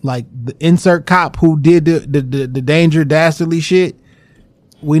 Like the insert cop who did the danger dastardly shit.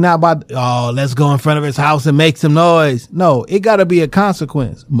 We not about let's go in front of his house and make some noise. No, it gotta be a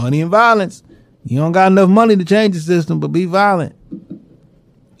consequence. Money and violence. You don't got enough money to change the system, but be violent.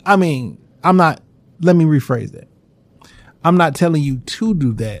 Let me rephrase that. I'm not telling you to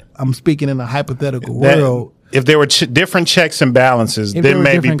do that. I'm speaking in a hypothetical world. If there were different checks and balances, then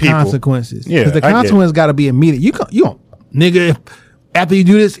maybe people consequences. Yeah, because the consequence got to be immediate. You don't, nigga. After you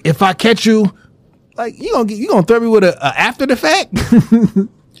do this, if I catch you, like you gonna throw me with a after the fact.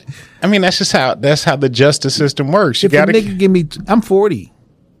 I mean, that's how the justice system works. If a nigga give me, I'm 40,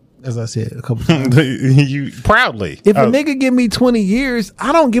 as I said a couple times. You proudly. If a nigga give me 20 years,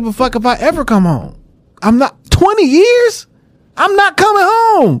 I don't give a fuck if I ever come home. I'm not 20 years. I'm not coming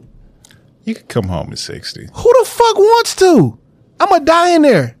home. You can come home at 60. Who the fuck wants to? I'm going to die in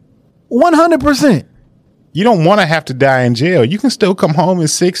there. 100%. You don't want to have to die in jail. You can still come home at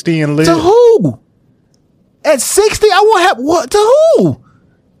 60 and live. To who? At 60, I won't have what? To who?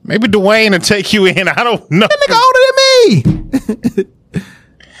 Maybe Dwayne will take you in. I don't know. That nigga older than me.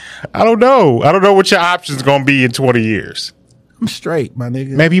 I don't know. I don't know what your options going to be in 20 years. I'm straight, my nigga.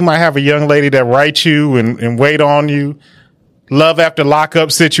 Maybe you might have a young lady that writes you and wait on you. Love after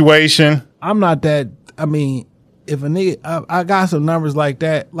lockup situation. I'm not that. I mean, if a nigga, I got some numbers like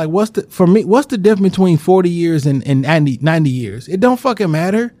that. Like, what's the difference between 40 years and 90 years? It don't fucking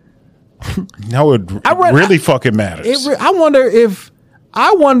matter. No, it really fucking matters. I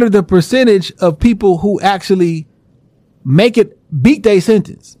wonder the percentage of people who actually beat their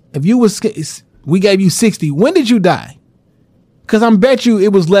sentence. If we gave you 60, when did you die? Because I'm bet you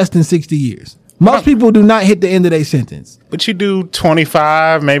it was less than 60 years. Most people do not hit the end of their sentence. But you do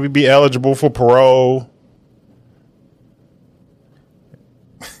 25, maybe be eligible for parole.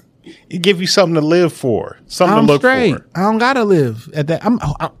 It give you something to live for, something to look for. I don't gotta live at that.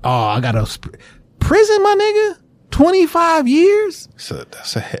 I gotta prison, my nigga. 25 years. So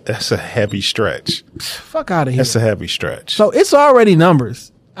that's a heavy stretch. Fuck out of here. That's a heavy stretch. So it's already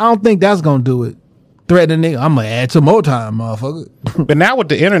numbers. I don't think that's gonna do it. Threaten a nigga, I'm gonna add some more time, motherfucker. But now with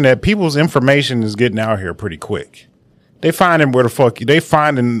the internet, people's information is getting out here pretty quick. They finding where the fuck they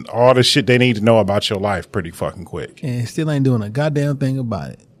finding all the shit they need to know about your life pretty fucking quick. And still ain't doing a goddamn thing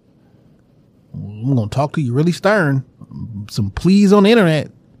about it. I'm gonna talk to you really stern. Some please on the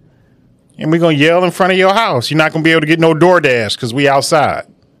internet. And we're gonna yell in front of your house. You're not gonna be able to get no DoorDash because we outside.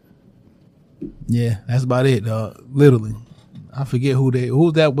 Yeah, that's about it, dog. Literally. I forget who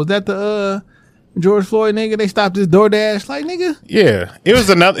was that? Was that the George Floyd nigga? They stopped his DoorDash, like, nigga. Yeah, it was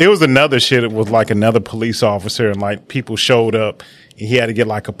another shit. It was like another police officer, and like people showed up, and he had to get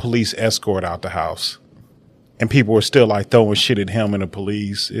like a police escort out the house, and people were still like throwing shit at him and the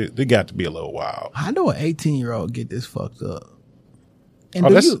police. It got to be a little wild. I know an 18-year-old get this fucked up. And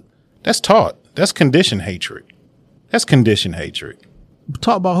that's taught. That's conditioned hatred. That's conditioned hatred.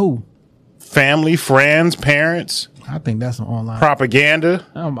 Talk about who? Family, friends, parents. I think that's some online propaganda.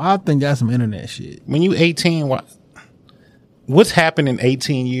 I think that's some internet shit. When you 18, what's happened in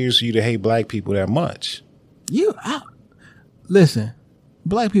 18 years for you to hate black people that much? Listen,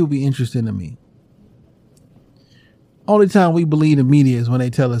 black people be interesting to me. Only time we believe the media is when they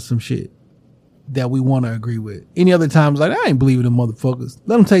tell us some shit that we want to agree with. Any other times, like, I ain't believing them motherfuckers.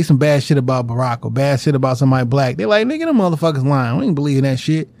 Let them say some bad shit about Barack or bad shit about somebody black. They like, nigga, them motherfuckers lying. We ain't believing that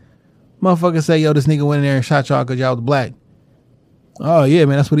shit. Motherfuckers say, yo, this nigga went in there and shot y'all because y'all was black. Oh, yeah,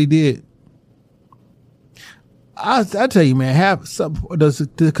 man, that's what he did. I tell you, man,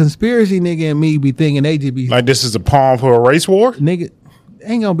 the conspiracy nigga and me be thinking they just be... Like this is a pawn for a race war? Nigga,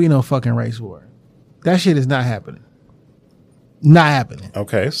 ain't gonna be no fucking race war. That shit is not happening. Not happening.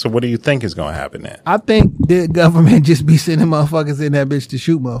 Okay, so what do you think is gonna happen then? I think the government just be sending motherfuckers in that bitch to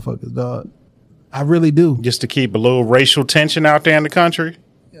shoot motherfuckers, dog. I really do. Just to keep a little racial tension out there in the country?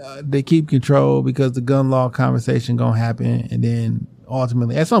 They keep control because the gun law conversation gonna happen, and then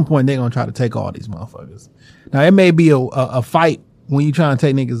ultimately at some point they're gonna try to take all these motherfuckers. Now it may be a fight when you trying to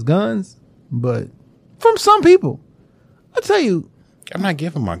take niggas guns, but from some people, I tell you, I'm not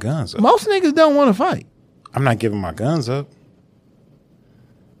giving my guns up. Most niggas don't want to fight. I'm not giving my guns up.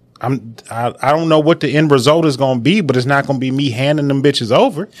 I don't know what the end result is gonna be, but it's not gonna be me handing them bitches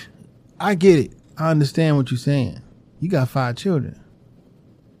over. I get it. I understand what you're saying. You got 5 children.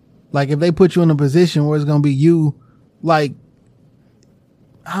 Like, if they put you in a position where it's going to be you, like,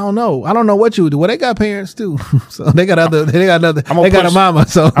 I don't know. I don't know what you would do. Well, they got parents too. So they got a mama.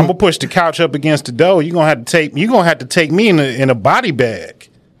 So I'm going to push the couch up against the door. You're going to have to take me in a body bag.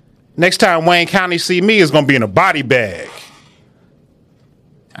 Next time Wayne County see me, it's going to be in a body bag.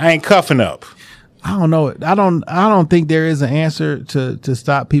 I ain't cuffing up. I don't know. I don't think there is an answer to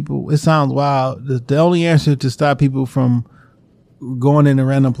stop people. It sounds wild. The only answer to stop people from going into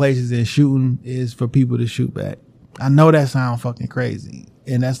random places and shooting is for people to shoot back. I know that sounds fucking crazy,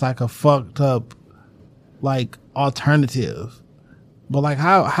 and that's like a fucked up like alternative. But like,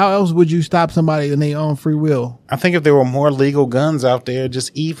 how else would you stop somebody in their own free will? I think if there were more legal guns out there, just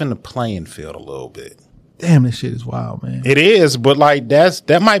even the playing field a little bit. Damn, this shit is wild, man. It is, but like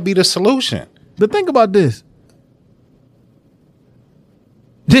that might be the solution. But think about this.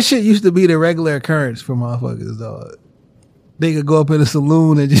 This shit used to be the regular occurrence for motherfuckers, dog. They could go up in a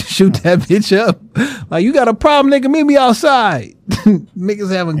saloon and just shoot that bitch up. Like, you got a problem, nigga, meet me outside.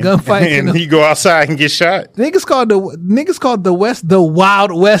 Niggas having gunfights. And he go outside and get shot. Niggas called the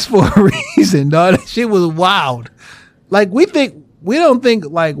Wild West for a reason, dog. That shit was wild. Like, we don't think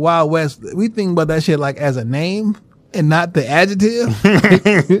like Wild West. We think about that shit like as a name and not the adjective.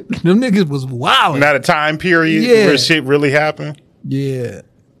 Them niggas was wild. Not a time period where shit really happened. Yeah.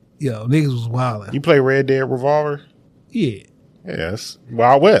 Yo, niggas was wild. You play Red Dead Revolver? Yeah. Yes.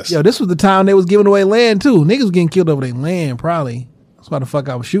 Wild West. Yo, this was the time they was giving away land too. Niggas was getting killed over their land, probably. That's why the fuck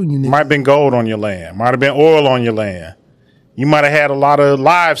I was shooting you niggas. Might have been gold on your land. Might have been oil on your land. You might have had a lot of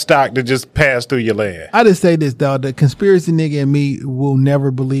livestock that just passed through your land. I just say this, dog. The conspiracy nigga and me will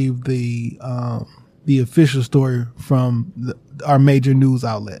never believe the official story from our major news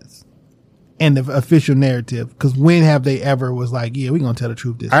outlets and the official narrative. Because when have they ever was like, yeah, we're going to tell the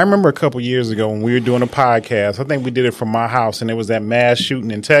truth this I remember a couple years ago when we were doing a podcast. I think we did it from my house, and it was that mass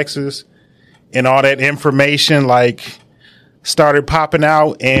shooting in Texas, and all that information like started popping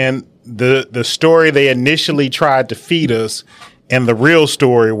out, and the story they initially tried to feed us and the real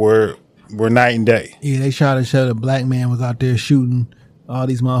story were night and day. Yeah, they tried to show the black man was out there shooting all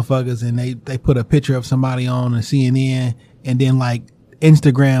these motherfuckers, and they put a picture of somebody on CNN, and then like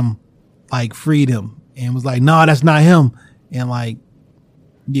Instagram like freed him and was like, no, that's not him. And like,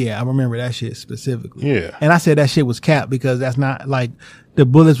 yeah, I remember that shit specifically. Yeah. And I said that shit was cap because that's not like the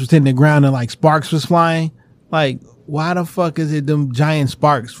bullets was hitting the ground and like sparks was flying. Like, why the fuck is it them giant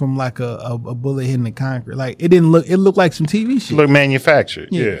sparks from like a bullet hitting the concrete? Like, it looked like some TV shit. Look manufactured.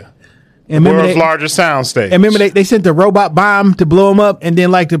 Yeah. And World's largest soundstage. And remember they sent the robot bomb to blow him up, and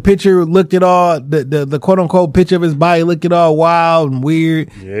then like the picture looked at all the quote unquote picture of his body looked at all wild and weird.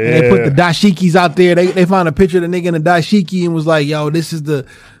 Yeah. And they put the dashikis out there. They found a picture of the nigga in a dashiki and was like, yo, this is the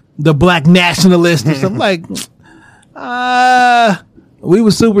black nationalist or something. Like, we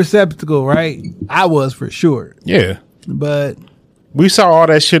were super skeptical, right? I was for sure. Yeah. But we saw all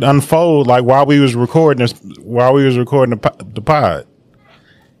that shit unfold like while we was recording the pod.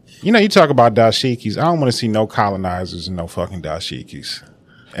 You know, you talk about dashikis. I don't want to see no colonizers and no fucking dashikis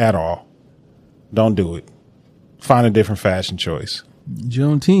at all. Don't do it. Find a different fashion choice.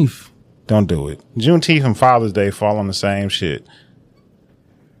 Juneteenth. Don't do it. Juneteenth and Father's Day fall on the same shit.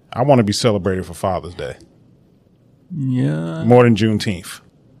 I want to be celebrated for Father's Day. Yeah. More than Juneteenth.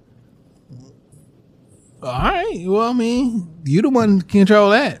 All right. Well, I mean, you the one to control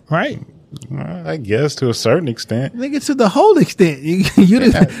that, right? I guess to a certain extent. Nigga, to the whole extent. You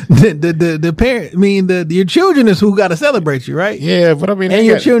the parent. I mean, your children is who got to celebrate you, right? Yeah, but I mean, and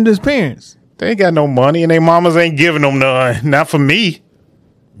your children's parents. They ain't got no money, and their mamas ain't giving them none. Not for me.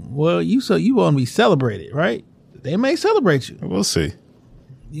 Well, you want to be celebrated, right? They may celebrate you. We'll see.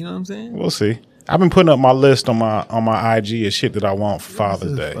 You know what I'm saying? We'll see. I've been putting up my list on my IG of shit that I want for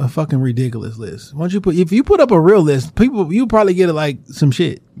Father's Day. A fucking ridiculous list. Why don't if you put up a real list, you probably get like some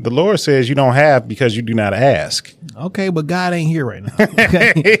shit. The Lord says you don't have because you do not ask. Okay, but God ain't here right now.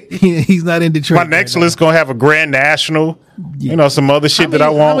 Okay? He's not in Detroit. My next list gonna have a Grand National. Yeah. You know, some other shit that I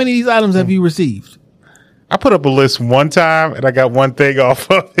want. How many of these items have you received? I put up a list one time and I got one thing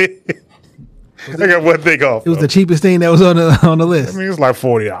off of it. I got one thing off. It was the cheapest thing that was on the list. I mean, it was like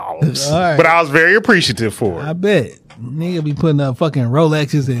 $40, right. But I was very appreciative for it. I bet nigga be putting up fucking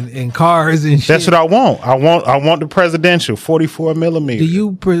Rolexes and cars and shit. That's what I want. I want the presidential 44 millimeter. Do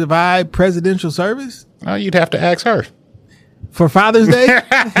you provide presidential service? No, you'd have to ask her for Father's Day.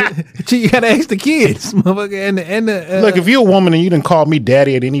 You gotta ask the kids, motherfucker. Look, if you're a woman and you didn't call me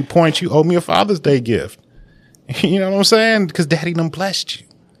daddy at any point, you owe me a Father's Day gift. You know what I'm saying? Because daddy done blessed you.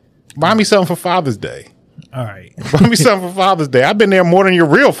 Buy me something for Father's Day. All right. Buy me something for Father's Day. I've been there more than your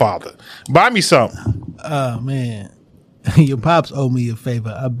real father. Buy me something. Oh, man. Your pops owe me a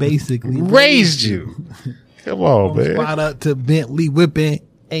favor. I basically raised you. Come on, man. Spot up to Bentley whipping.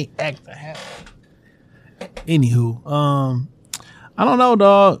 Ain't acting happy. Anywho, I don't know,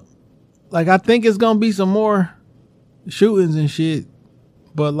 dog. Like, I think it's going to be some more shootings and shit.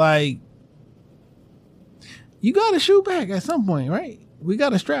 But, like, you got to shoot back at some point, right? We got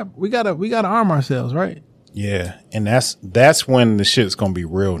to strap. We got to arm ourselves, right? Yeah, and that's when the shit's gonna be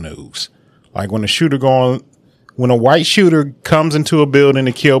real news. Like when when a white shooter comes into a building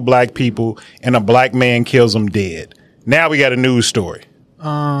to kill black people, and a black man kills them dead. Now we got a news story.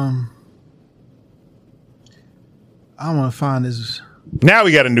 I want to find this. Now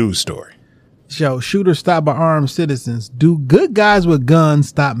we got a news story. Show shooter stopped by armed citizens. Do good guys with guns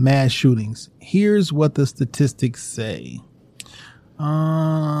stop mass shootings? Here's what the statistics say.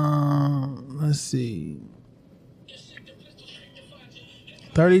 Let's see.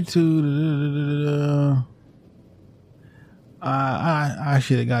 32. I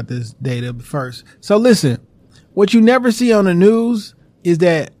should have got this data first. So listen, what you never see on the news is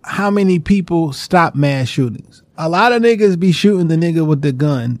that how many people stop mass shootings. A lot of niggas be shooting the nigga with the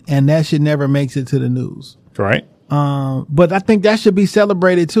gun, and that shit never makes it to the news. Right. But I think that should be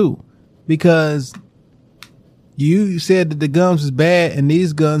celebrated too, because you said that the guns is bad, and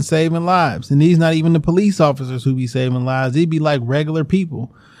these guns saving lives, and these not even the police officers who be saving lives. They be like regular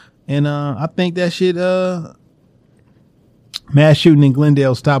people, and I think that shit. Mass shooting in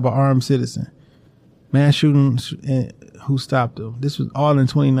Glendale stopped by armed citizen. Mass shooting, who stopped them? This was all in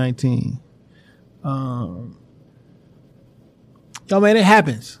 2019. Yo, man, it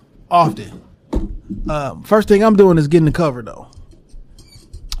happens often. First thing I'm doing is getting the cover though.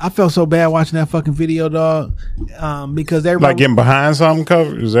 I felt so bad watching that fucking video, dog. Because everybody like getting behind something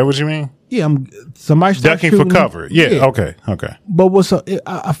cover. Is that what you mean? Yeah, somebody ducking for cover. Yeah. Okay. But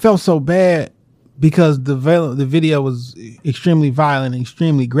I felt so bad because the video was extremely violent, and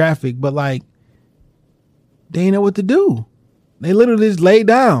extremely graphic. But like, they didn't know what to do. They literally just laid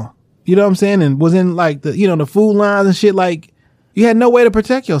down. You know what I'm saying? And was in like the food lines and shit. Like, you had no way to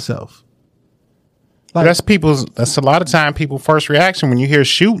protect yourself. Like, that's a lot of time people's first reaction when you hear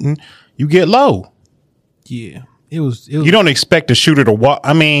shooting, you get low. Yeah. It was you don't expect a shooter to walk.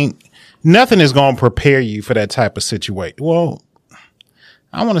 I mean, nothing is going to prepare you for that type of situation. Well,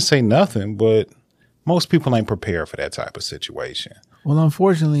 I want to say nothing, but most people ain't prepared for that type of situation. Well,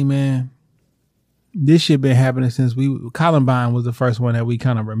 unfortunately, man, this shit been happening since Columbine was the first one that we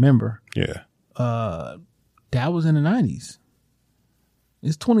kind of remember. Yeah. That was in the 90s.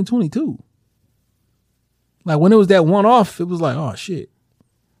 It's 2022. Like when it was that one off, it was like, oh shit.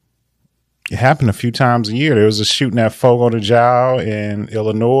 It happened a few times a year. There was a shooting at Fogo de Chao in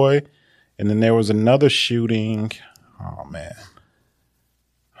Illinois. And then there was another shooting. Oh man.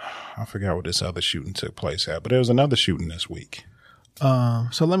 I forgot what this other shooting took place at, but there was another shooting this week. So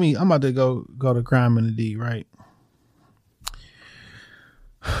I'm about to go to Crime in the D, right?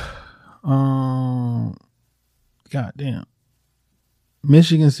 God damn.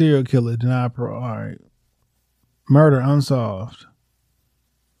 Michigan serial killer denied parole. All right. Murder unsolved.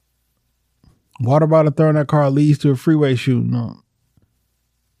 Water bottle thrown at car leads to a freeway shooting. No.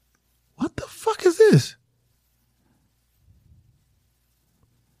 What the fuck is this?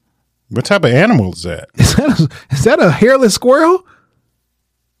 What type of animal is that? Is that a hairless squirrel?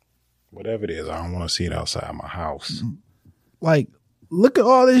 Whatever it is, I don't want to see it outside my house. Like, look at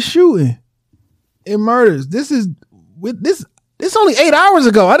all this shooting and murders. This only 8 hours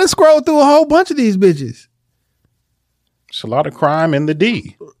ago. I just scrolled through a whole bunch of these bitches. It's a lot of crime in the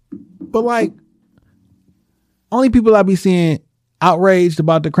D. But like, only people I be seeing outraged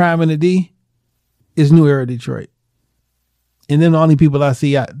about the crime in the D is New Era Detroit. And then the only people I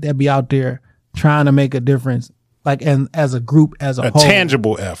see that be out there trying to make a difference, like, and as a group, as a whole.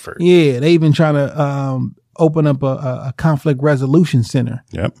 Tangible effort. Yeah, they even trying to open up a conflict resolution center.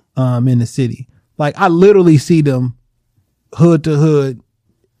 Yep. In the city. Like, I literally see them hood to hood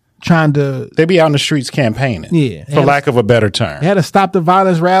trying to. They be out in the streets campaigning. Yeah. For lack of a better term. They had a Stop the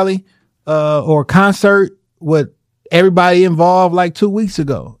Violence rally or concert with everybody involved like 2 weeks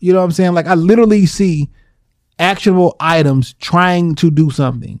ago. You know what I'm saying? Like, I literally see actionable items trying to do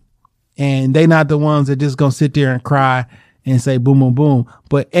something, and they not the ones that just gonna sit there and cry and say boom, boom, boom.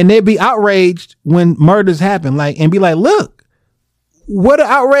 And they'd be outraged when murders happen, like, and be like, look, what an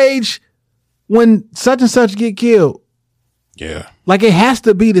outrage when such and such get killed. Yeah. Like, it has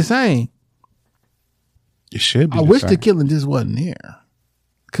to be the same. It should be. I wish the killing just wasn't there.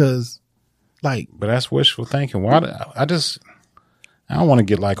 Cause like, but that's wishful thinking. I don't want to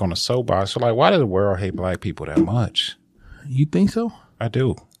get like on a soapbox. So like, why does the world hate black people that much? You think so? I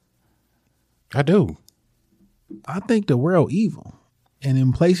do. I think the world evil. And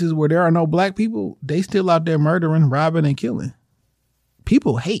in places where there are no black people, they still out there murdering, robbing, and killing.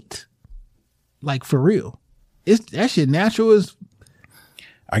 People hate. Like, for real. That shit natural as.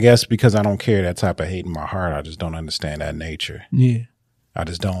 I guess because I don't carry that type of hate in my heart, I just don't understand that nature. Yeah. I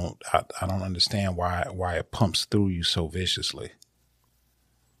just don't. I don't understand why it pumps through you so viciously.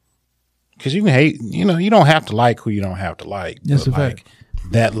 Because you can hate, you don't have to like who you don't have to like. That's a fact.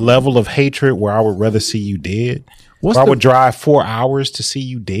 That level of hatred where I would rather see you dead. I would drive 4 hours to see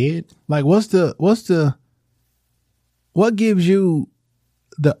you dead. Like, what gives you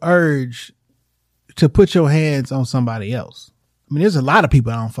the urge to put your hands on somebody else? I mean, there's a lot of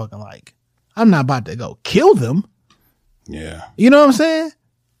people I don't fucking like. I'm not about to go kill them. Yeah. You know what I'm saying?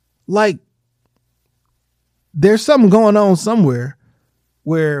 Like, there's something going on somewhere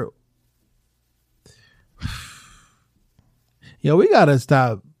where, we gotta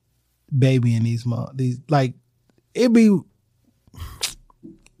stop babying these like, it's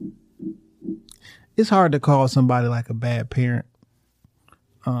hard to call somebody like a bad parent,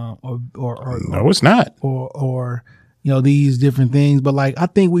 or no, it's not, or these different things. But like, I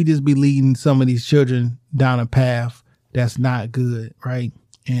think we just be leading some of these children down a path that's not good, right?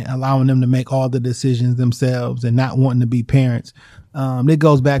 And allowing them to make all the decisions themselves and not wanting to be parents. It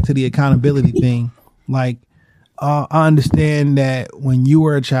goes back to the accountability thing. Like, I understand that when you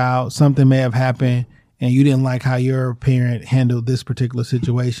were a child, something may have happened and you didn't like how your parent handled this particular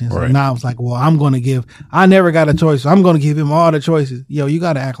situation. So now it's like, well, I never got a choice. So I'm going to give him all the choices. You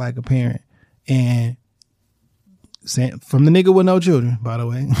got to act like a parent. And from the nigga with no children, by the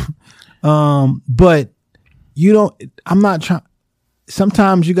way. But I'm not trying.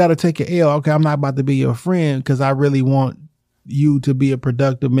 Sometimes you got to take an L. Okay, I'm not about to be your friend because I really want you to be a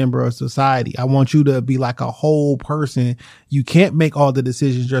productive member of society. I want you to be like a whole person. You can't make all the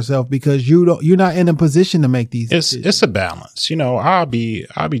decisions yourself because you're not in a position to make these decisions. It's a balance. I'll be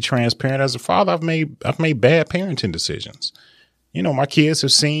transparent. As a father, I've made bad parenting decisions. My kids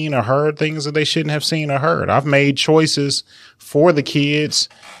have seen or heard things that they shouldn't have seen or heard. I've made choices for the kids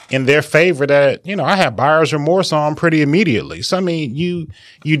in their favor that, I have buyer's remorse on pretty immediately. So, I mean, you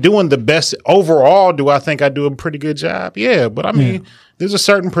doing the best overall. Do I think I do a pretty good job? Yeah. But I mean, there's a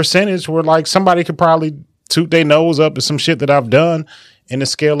certain percentage where like somebody could probably toot their nose up at some shit that I've done in the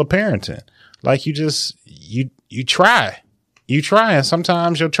scale of parenting. Like you try, and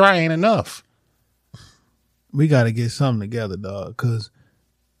sometimes your try ain't enough. We got to get something together, dog, because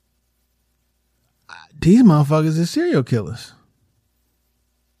these motherfuckers is serial killers.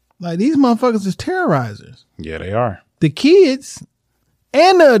 Like, these motherfuckers is terrorizers. Yeah, they are. The kids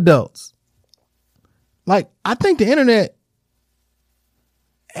and the adults. Like, I think the internet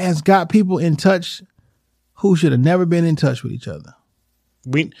has got people in touch who should have never been in touch with each other.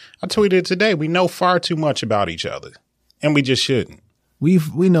 I tweeted today, we know far too much about each other, and we just shouldn't. We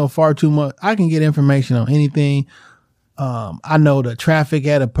know far too much. I can get information on anything. I know the traffic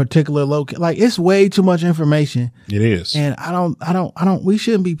at a particular location. Like, it's way too much information. It is. And we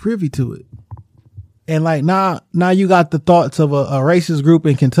shouldn't be privy to it. And like, now you got the thoughts of a racist group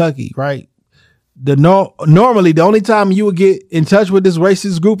in Kentucky, right? Normally the only time you would get in touch with this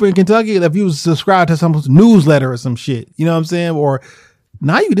racist group in Kentucky is if you was subscribed to some newsletter or some shit. You know what I'm saying? Or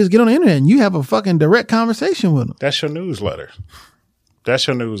now you can just get on the internet and you have a fucking direct conversation with them. That's your newsletter.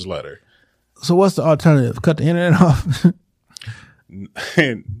 So what's the alternative? Cut the internet off?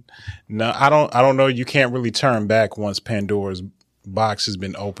 No, I don't know. You can't really turn back once Pandora's box has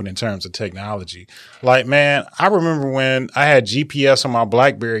been open in terms of technology. Like, man, I remember when I had GPS on my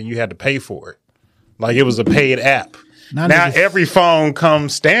BlackBerry, you had to pay for it. Like, it was a paid app. Now every phone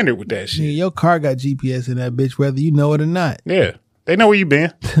comes standard with that shit. Yeah, your car got GPS in that bitch, whether you know it or not. Yeah, they know where you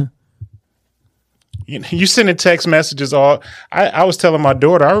been. You sending text messages all. I was telling my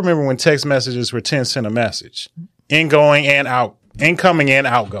daughter, I remember when text messages were 10 cents a message, ingoing and out, incoming and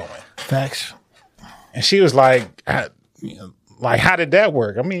outgoing. Facts. And she was like, how did that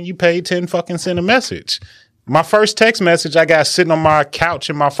work? I mean, you paid 10 fucking cents a message. My first text message I got sitting on my couch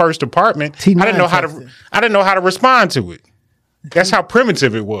in my first apartment. I didn't know how to respond to it. That's how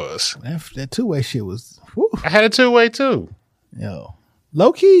primitive it was. That two-way shit was. Whew. I had a two-way too. Yo.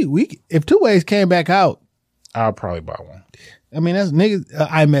 Low key, if two ways came back out, I'll probably buy one. I mean, that's niggas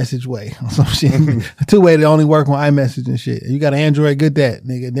iMessage way or some shit. Two way that only work on iMessage and shit. You got an Android, good that,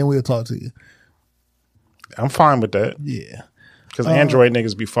 nigga. Then we'll talk to you. I'm fine with that. Yeah, because Android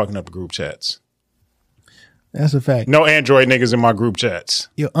niggas be fucking up the group chats. That's a fact. No Android niggas in my group chats.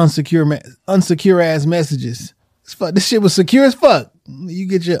 Your unsecure ass messages. This shit was secure as fuck. You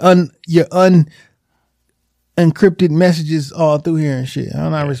get your encrypted messages all through here and shit.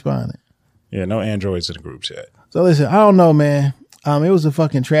 I'm not responding. Yeah, no Androids in the group chat. So listen, I don't know, man. It was a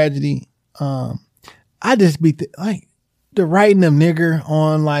fucking tragedy. I just be like the writing of nigger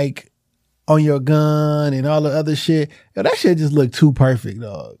on your gun and all the other shit. Yo, that shit just looked too perfect,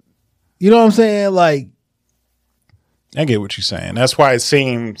 dog. You know what I'm saying? Like, I get what you're saying. That's why it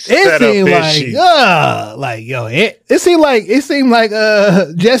seemed it seemed like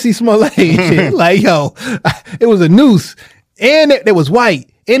Jesse Smollett shit. Like, yo, it was a noose, and it was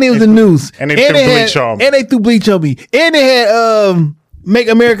white, and it was a noose, and they threw bleach on me, and they threw bleach on me, and they had "Make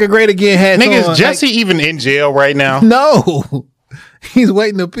America Great Again" hats. Nigga, is Jesse even in jail right now? No, he's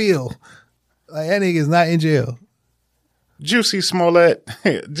waiting to appeal. Like, that nigga's not in jail. Juicy Smollett,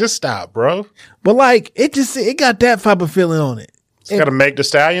 just stop, bro. But like, it got that type of feeling on it. It's got a Meg Thee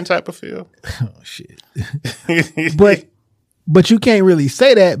Stallion type of feel. Oh shit! but you can't really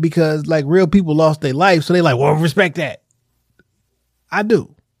say that because like real people lost their life, so they like, well, respect that. I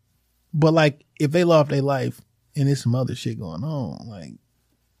do, but like if they lost their life and there's some other shit going on, like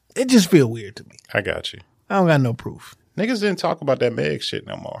it just feel weird to me. I got you. I don't got no proof. Niggas didn't talk about that Meg shit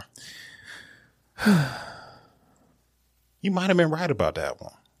no more. You might have been right about that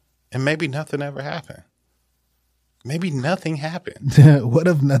one. And maybe nothing ever happened. Maybe nothing happened. What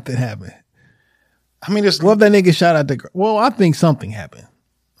if nothing happened? I mean, what if that nigga shot at well, I think something happened.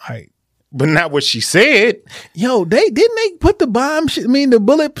 All right. But not what she said. Yo, didn't they put the bomb shit, the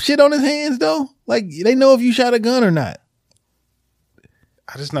bullet shit on his hands though? Like, they know if you shot a gun or not.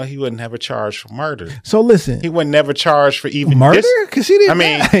 I just know he wouldn't have a charge for murder. So listen, he would never charge for even murder because she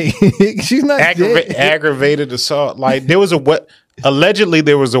didn't. She's not aggravated assault. Like allegedly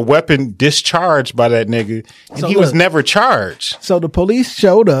there was a weapon discharged by that nigga, and he was never charged. So the police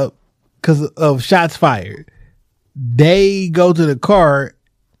showed up because of shots fired. They go to the car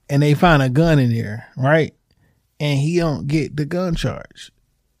and they find a gun in there, right? And he don't get the gun charge.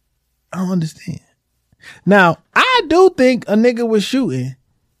 I don't understand. Now I do think a nigga was shooting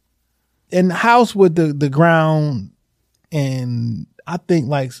in the house with the ground, and I think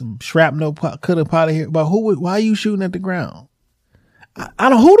like some shrapnel could have probably hit. But why are you shooting at the ground? I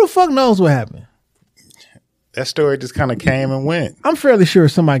don't. Who the fuck knows what happened? That story just kind of came and went. I'm fairly sure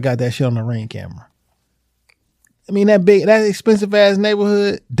somebody got that shit on the Ring camera. I mean, that expensive ass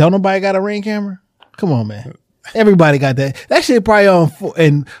neighborhood. Don't nobody got a Ring camera? Come on, man. Everybody got that. That shit probably on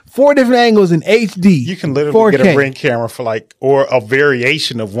in 4 different angles in HD. You can literally 4K. Get a Ring camera for or a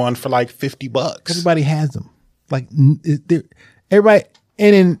variation of one for $50. Everybody has them. Like everybody,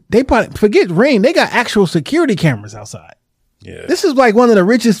 and then they probably forget Ring. They got actual security cameras outside. Yeah. This is like one of the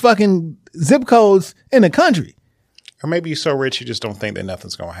richest fucking zip codes in the country. Or maybe you're so rich you just don't think that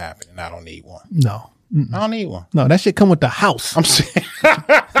nothing's gonna happen, and I don't need one. No. I don't need one. No, that shit come with the house. I'm saying,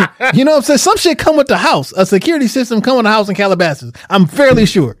 You know what I'm saying? Some shit come with the house. A security system come with a house in Calabasas. I'm fairly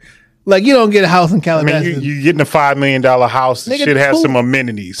sure. Like, you don't get a house in I Calabasas. mean, you getting a $5 million house. It Nigga, should have some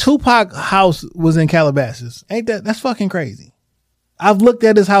amenities. Tupac house was in Calabasas. That's fucking crazy. I've looked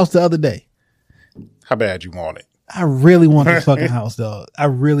at his house the other day. How bad you want it? I really want this fucking house, dog. I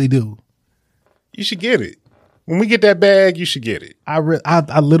really do. You should get it. When we get that bag, you should get it. I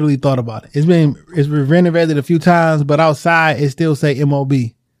literally thought about it. It's been renovated a few times, but outside it still say MOB.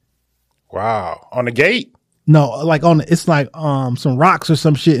 Wow. On the gate? No, like it's like some rocks or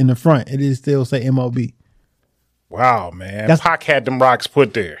some shit in the front. It is still say MOB. Wow, man. Pac had them rocks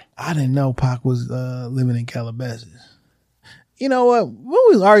put there. I didn't know Pac was living in Calabasas. You know what? When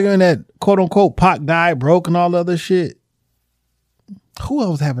we was arguing that quote unquote Pac died broke and all the other shit. Who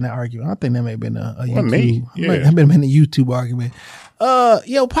else was having that argument? I think that may have been a YouTube. Me. Yeah. Might have been a YouTube argument.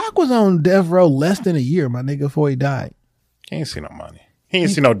 Pac was on death row less than a year, my nigga, before he died. He ain't see no money. He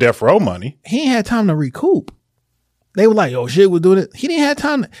ain't see no death row money. He ain't had time to recoup. They were like, shit was doing it. He didn't have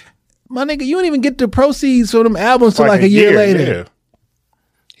time. My nigga, you didn't even get the proceeds from them albums till like a year later. Yeah.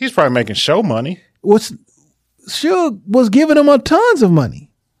 He's probably making show money. Suge was giving him tons of money.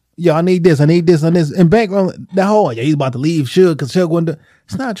 Yo, I need this, and this. And background, that whole, he's about to leave Suge because Suge wouldn't do.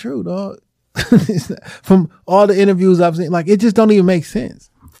 It's not true, dog. From all the interviews I've seen, like, it just don't even make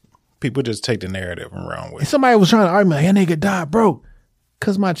sense. People just take the narrative and run with it. Somebody was trying to argue, like, that nigga died broke.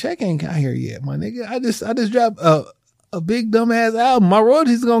 Cause my check ain't got here yet, my nigga. I just dropped a big dumbass album. My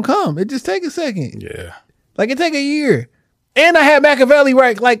royalties gonna come. It just take a second. Yeah. Like, it take a year. And I had Machiavelli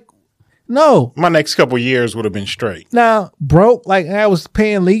right, like, no. My next couple of years would have been straight. Now, broke, like, I was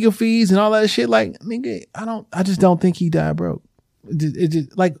paying legal fees and all that shit. Like, nigga, I just don't think he died broke. It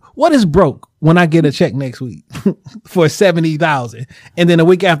just like, what is broke when I get a check next week for $70,000, and then a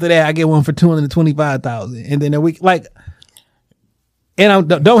week after that I get one for $225,000, and then a week like, and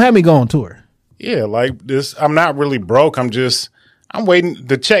don't have me go on tour. Yeah, like this. I'm not really broke. I'm waiting.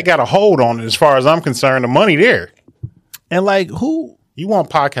 The check got a hold on it. As far as I'm concerned, the money there. And like, who you want?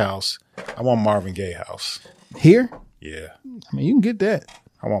 Pac house. I want Marvin Gaye house here. Yeah, I mean, you can get that.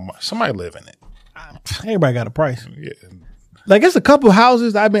 I want somebody live in it. Everybody got a price. Yeah. Like, it's a couple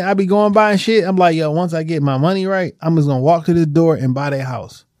houses I be going by and shit. I'm like, yo, once I get my money right, I'm just gonna walk to this door and buy their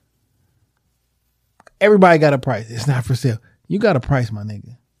house. Everybody got a price. It's not for sale. You got a price, my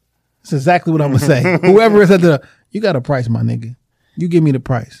nigga. That's exactly what I'm gonna say. Whoever is at you got a price, my nigga. You give me the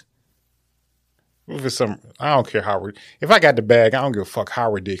price. If it's I don't care if I got the bag, I don't give a fuck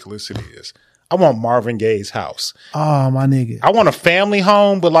how ridiculous it is. I want Marvin Gaye's house. Oh, my nigga. I want a family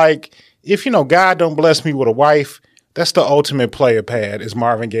home, but like, if God don't bless me with a wife, that's the ultimate player pad is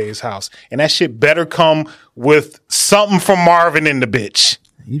Marvin Gaye's house. And that shit better come with something from Marvin in the bitch.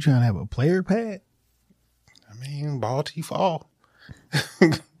 You trying to have a player pad? I mean, ball T fall.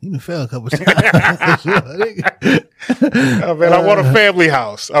 You done fell a couple times. Oh, man, I want a family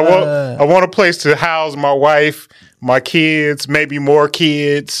house. I want a place to house my wife, my kids, maybe more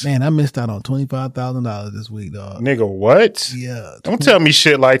kids. Man, I missed out on $25,000 this week, dog. Nigga, what? Yeah. Don't tell me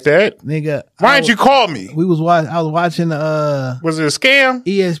shit like that. Nigga. Why didn't you call me? I was watching was it a scam?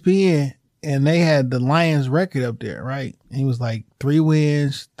 ESPN, and they had the Lions record up there, right? And it was like 3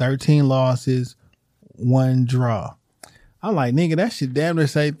 wins, 13 losses, 1 draw. I'm like, nigga, that shit damn near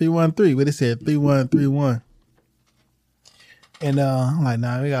say 3-1-3, but it said 3-1-3-1. And I'm like,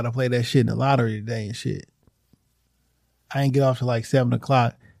 nah, we gotta play that shit in the lottery today and shit. I ain't get off till like 7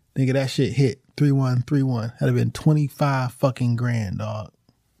 o'clock. Nigga, that shit hit 3-1-3-1. That'd have been 25 fucking grand, dog.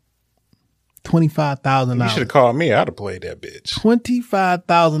 $25,000. You should have called me. I'd have played that bitch.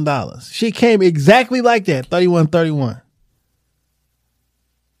 $25,000. She came exactly like that. 31-31.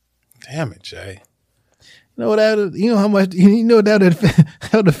 Damn it, Jay. You know how much? You know that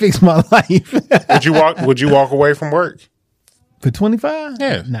would fix my life. Would you walk away from work for 25?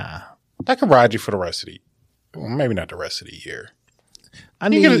 Yeah, nah. I could ride you for the rest of maybe not the rest of the year.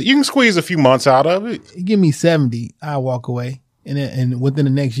 You can squeeze a few months out of it. You give me 70, I'll walk away, and within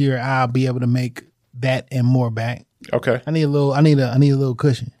the next year, I'll be able to make that and more back. Okay. I need a little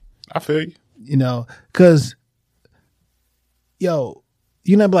cushion. I feel you. You know, because you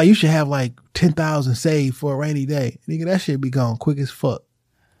know, like, you should have like 10,000 saved for a rainy day. Nigga, that shit be gone quick as fuck.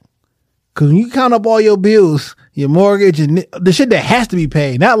 Cause when you count up all your bills, your mortgage, and the shit that has to be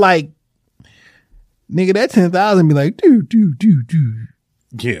paid, not like, nigga, that 10,000 be like, do.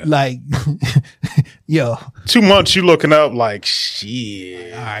 Yeah. Like, Yo, 2 months you looking up like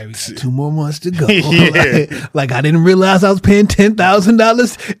shit. All right, we got 2 more months to go. Yeah. like I didn't realize I was paying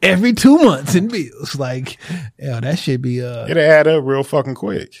 $10,000 every 2 months in bills. Like, yo, that should be It'll add up real fucking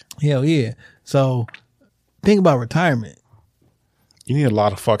quick. hell yeah. So think about retirement. You need a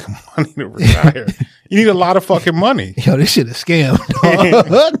lot of fucking money to retire. You need a lot of fucking money. Yo, this shit is scam,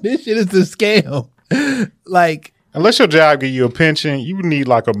 dog. This shit is a scam. Like, Unless your job give you a pension, you would need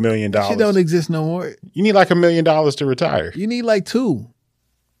like $1 million. shit don't exist no more. You need like $1 million to retire. You need like two.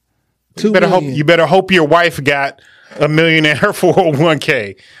 You better hope your wife got $1 million in her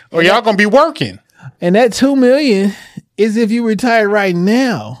 401k, or y'all gonna be working. And that $2 million is if you retire right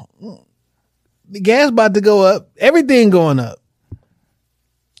now. The gas about to go up. Everything going up.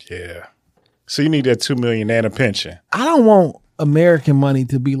 Yeah. So you need that $2 million and a pension. I don't want American money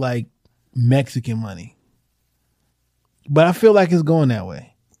to be like Mexican money. But I feel like it's going that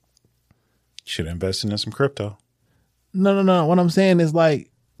way. Should invest in some crypto. No. What I'm saying is like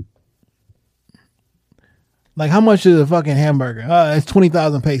how much is a fucking hamburger? It's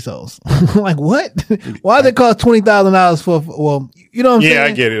 20,000 pesos. Like what? Why does it cost $20,000 for? Well, you know what I'm saying? Yeah,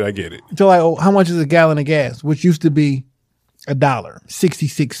 I get it. So like, how much is a gallon of gas? Which used to be $1,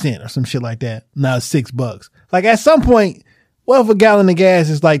 66 cents or some shit like that. Now it's $6. Like at some point, what if a gallon of gas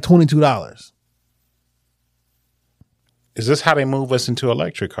is like $22? Is this how they move us into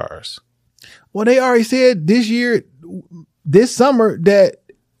electric cars? Well, they already said this summer, that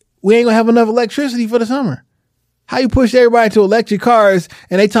we ain't gonna have enough electricity for the summer. How you push everybody to electric cars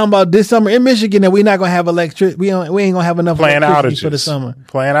and they talking about this summer in Michigan that we're not gonna have electricity. We ain't gonna have enough electricity for the summer.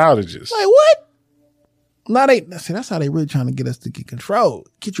 Planned outages. Like what? Now that's how they really trying to get us to get control.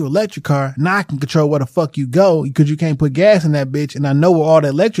 Get you an electric car. Now I can control where the fuck you go because you can't put gas in that bitch. And I know where all the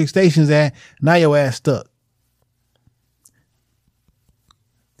electric stations at. Now your ass stuck.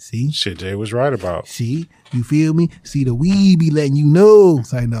 See? Shit Jay was right about. See? You feel me? See, the weed be letting you know.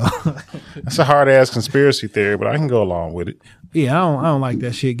 It's like, no. That's a hard ass conspiracy theory, but I can go along with it. Yeah, I don't like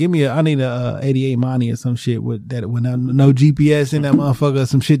that shit. I need a 88 Monty or some shit with that with no GPS in that motherfucker,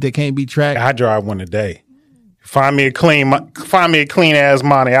 some shit that can't be tracked. I drive one today. Find me a clean ass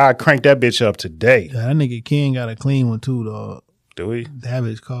Monty. I'll crank that bitch up today. Yeah, that nigga Ken got a clean one too, dog. Do we? That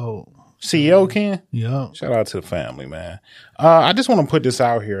bitch cold. CEO Ken? Yeah. Shout out to the family, man. I just want to put this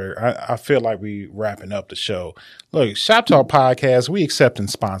out here. I feel like we wrapping up the show. Look, Shop Talk Podcast, we accepting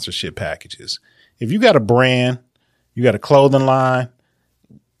sponsorship packages. If you got a brand, you got a clothing line,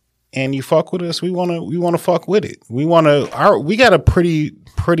 and you fuck with us, we want to fuck with it. We got a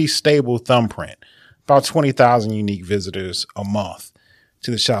pretty stable thumbprint. About 20,000 unique visitors a month to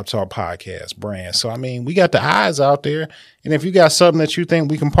the Shop Talk Podcast brand. So, I mean, we got the eyes out there. And if you got something that you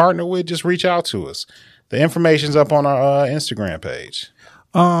think we can partner with, just reach out to us. The information's up on our Instagram page.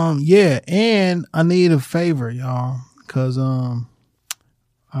 Yeah. And I need a favor, y'all, because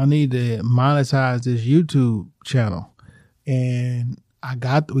I need to monetize this YouTube channel. And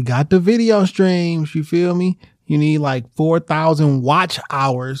we got the video streams. You feel me? You need like 4,000 watch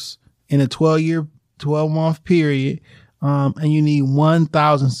hours in a 12-month period. And you need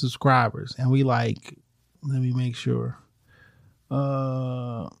 1,000 subscribers. And we let me make sure.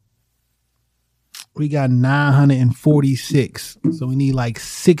 We got 946. So we need like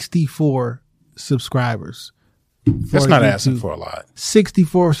 64 subscribers. That's not asking for a lot.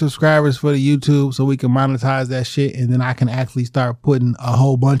 64 subscribers for the YouTube so we can monetize that shit. And then I can actually start putting a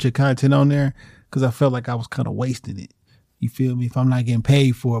whole bunch of content on there because I felt like I was kind of wasting it. You feel me? If I'm not getting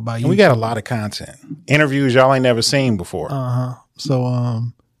paid for it by you. And we got a lot of content. Interviews y'all ain't never seen before. So,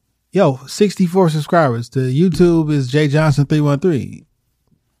 64 subscribers. The YouTube is J Johnson 313.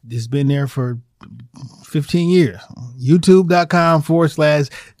 It's been there for 15 years.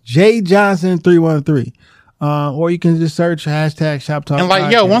 YouTube.com/J Johnson 313. Or you can just search hashtag Shop Talk. And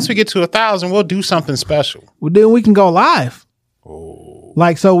once we get to 1,000, we'll do something special. Well, then we can go live. Oh.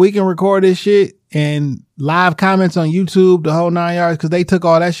 So we can record this shit and live comments on YouTube, the whole 9 yards, because they took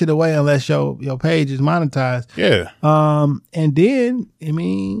all that shit away unless your page is monetized. Yeah. And then, I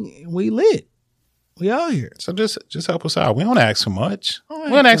mean, we lit. We out here. So just help us out. We don't ask for much. We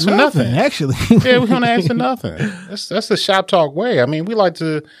don't ask for nothing. Actually. Yeah, we don't ask for nothing. That's the Shop Talk way. I mean, we like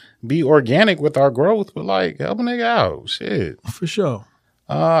to be organic with our growth, but help a nigga out. Shit. For sure.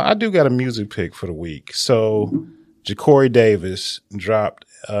 I do got a music pick for the week. So Ja'Cory Davis dropped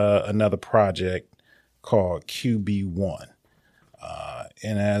another project called QB1.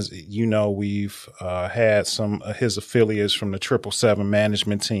 And as you know, we've had some of his affiliates from the 777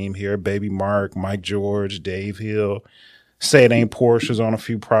 management team here, Baby Mark, Mike George, Dave Hill, Say It Ain't Porsche's on a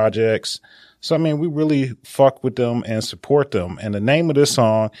few projects. So, I mean, we really fuck with them and support them. And the name of this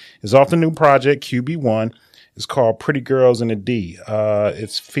song is off the new project, QB1. It's called Pretty Girls in the D.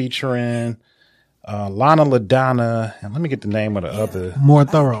 It's featuring Lana LaDonna. And let me get the name of the other. More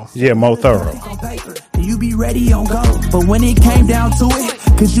Thorough. Yeah, Mo Thorough. You be ready on go. But when it came down to it,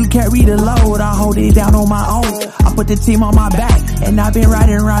 cause you carry the load, I hold it down on my own. I put the team on my back, and I've been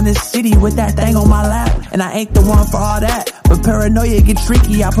riding around this city with that thing on my lap. And I ain't the one for all that, but paranoia get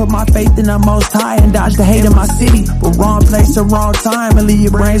tricky. I put my faith in the Most High and dodge the hate in my city. But wrong place at wrong time and leave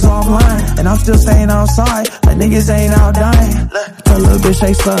your brains offline. And I'm still saying I'm sorry, like niggas ain't out dying. Tell a little bitch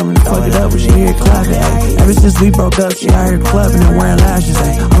say something, fuck it up when she hear it clapping. Ever since we broke up, she out here clubbing and wearing lashes.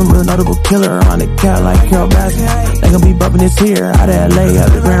 I'm a real notable killer on the cat like Carol Baskin. They gon' be bumping this here out of LA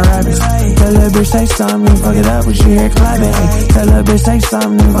up to Grand Rapids. Tell a bitch say something, fuck it up when she hear it clapping. Tell a bitch say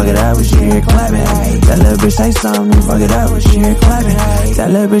something, fuck it up when she hear it clapping. Tell a bitch say something, fuck it up when she hear it clapping.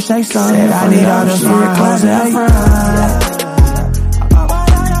 Tell a bitch say something, I need all the fire clothes in front.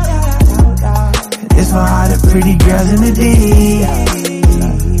 It's for all the pretty girls in the D.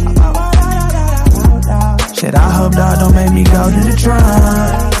 Shit, I hope dog don't make me go to the trunk.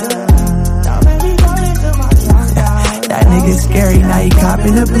 That nigga scary, now he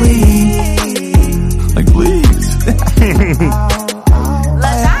copping the bleed. Like please.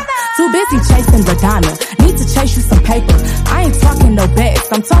 Too busy chasing Madonna, need to chase you some paper. I ain't talking no bags,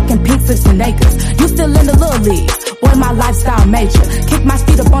 I'm talking pink slips and acres. You still in the little leagues, boy my lifestyle major. Kick my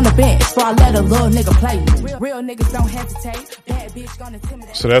feet up on the bench, before I let a little nigga play me. Real niggas don't hesitate, bad bitch gonna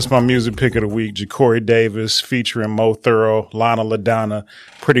intimidate. So that's my music pick of the week, Ja'Cory Davis featuring Mo Thorough, Lana LaDonna,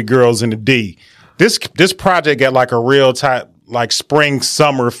 Pretty Girls in the D. This project got like a real type, like spring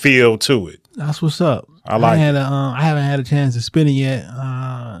summer feel to it. That's what's up. I haven't had a chance to spin it yet.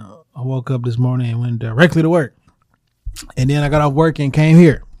 I woke up this morning and went directly to work, and then I got off work and came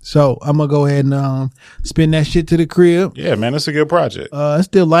here. So I'm gonna go ahead and spin that shit to the crib. Yeah, man, it's a good project. It's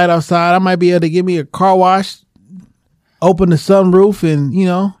still light outside. I might be able to give me a car wash, open the sunroof, and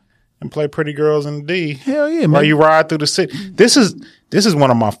and play Pretty Girls in the D. Hell yeah, man! While you ride through the city. This is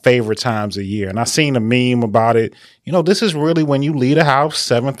one of my favorite times of year, and I seen a meme about it. This is really when you leave the house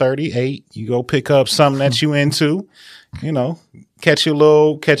 7:30, 8. You go pick up something that you into. Catch your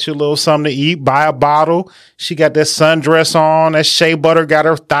little something to eat. Buy a bottle. She got that sundress on. That shea butter got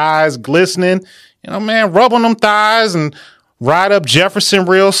her thighs glistening. Man, rub on them thighs and ride up Jefferson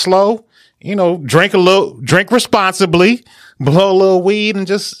real slow. Drink responsibly. Blow a little weed and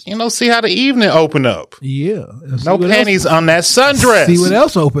just, see how the evening open up. Yeah. No panties on that sundress. See what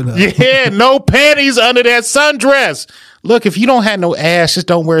else open up. Yeah, no panties under that sundress. Look, if you don't have no ass, just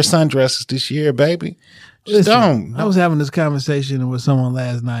don't wear sundresses this year, baby. Just don't. I was having this conversation with someone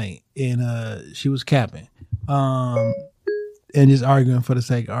last night, and she was capping, and just arguing for the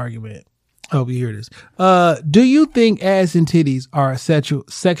sake of argument. I hope you hear this. Do you think ass and titties are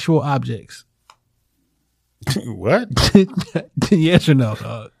sexual objects? What? Yes or no,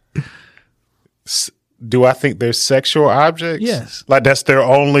 dog? Do I think they're sexual objects? Yes. Like that's their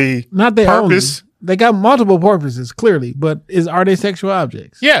only not their purpose? Only. They got multiple purposes, clearly, but are they sexual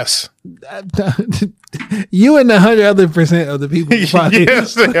objects? Yes. You and 100% of the people probably.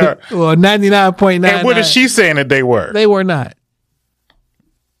 Yes, they are. Well, 99.9. And what is she saying that they were? They were not.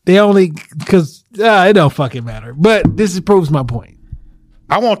 They only, because it don't fucking matter. But this proves my point.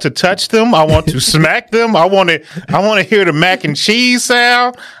 I want to touch them. I want to smack them. I want to hear the mac and cheese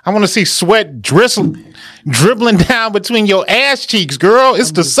sound. I want to see sweat dribbling down between your ass cheeks, girl.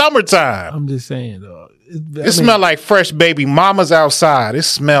 It's the summertime. I'm just saying, dog. It smell like fresh baby mamas outside. It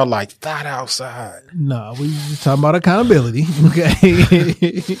smell like thought outside. No, we just talking about accountability. Okay.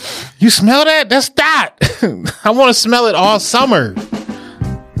 You smell that? That's thought. I want to smell it all summer.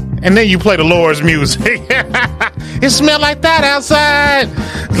 And then you play the Lord's music. It smell like that outside.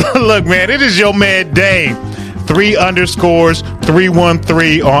 Look, man, it is your man Dave.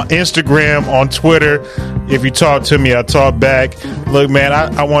 3_313 on Instagram, on Twitter. If you talk to me, I talk back. Look, man,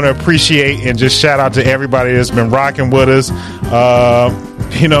 I want to appreciate and just shout out to everybody that's been rocking with us.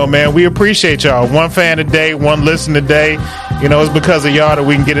 Man, we appreciate y'all. One fan a day, one listen a day. It's because of y'all that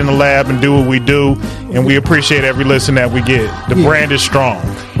we can get in the lab and do what we do. And we appreciate every listen that we get. The brand is strong.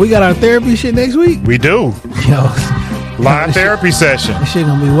 We got our therapy shit next week? We do. Yo. Live therapy session. This shit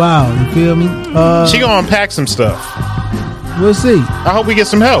gonna be wild. You feel me? She gonna unpack some stuff. We'll see. I hope we get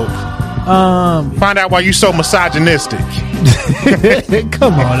some help. Find out why you so misogynistic.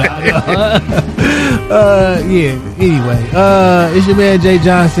 Come on now. Yeah. Anyway, it's your man Jay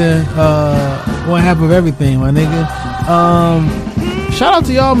Johnson. One half of everything, my nigga. Shout out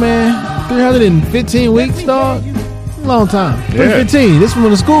to y'all, man. 315 weeks, dog. Long time. 2015. This one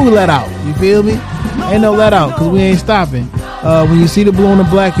when the school let out. You feel me? Ain't no let out because we ain't stopping. When you see the blue and the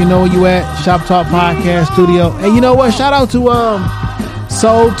black, you know where you at. Shop Talk Podcast Studio. And you know what? Shout out to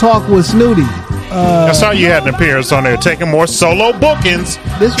Soul Talk with Snooty. I saw you had an appearance on there, taking more solo bookings,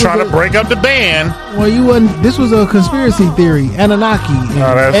 trying to break up the band. Well, you wasn't. This was a conspiracy theory, Anunnaki,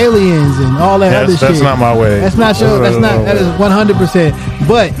 and aliens, and all that other shit. That's not my way. That's not your. That's not. That is 100%.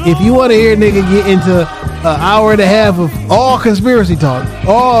 But if you want to hear a nigga get into an hour and a half of all conspiracy talk,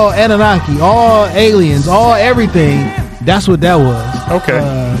 all Anunnaki, all aliens, all everything, that's what that was. Okay.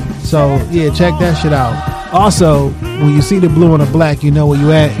 So yeah, check that shit out. Also, when you see the blue and the black, you know where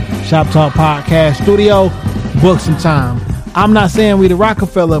you at. Shop Talk Podcast Studio. Book some time. I'm not saying we the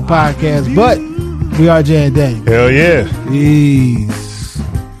Rockefeller Podcast, but we are J and Dame. Hell yeah. Peace.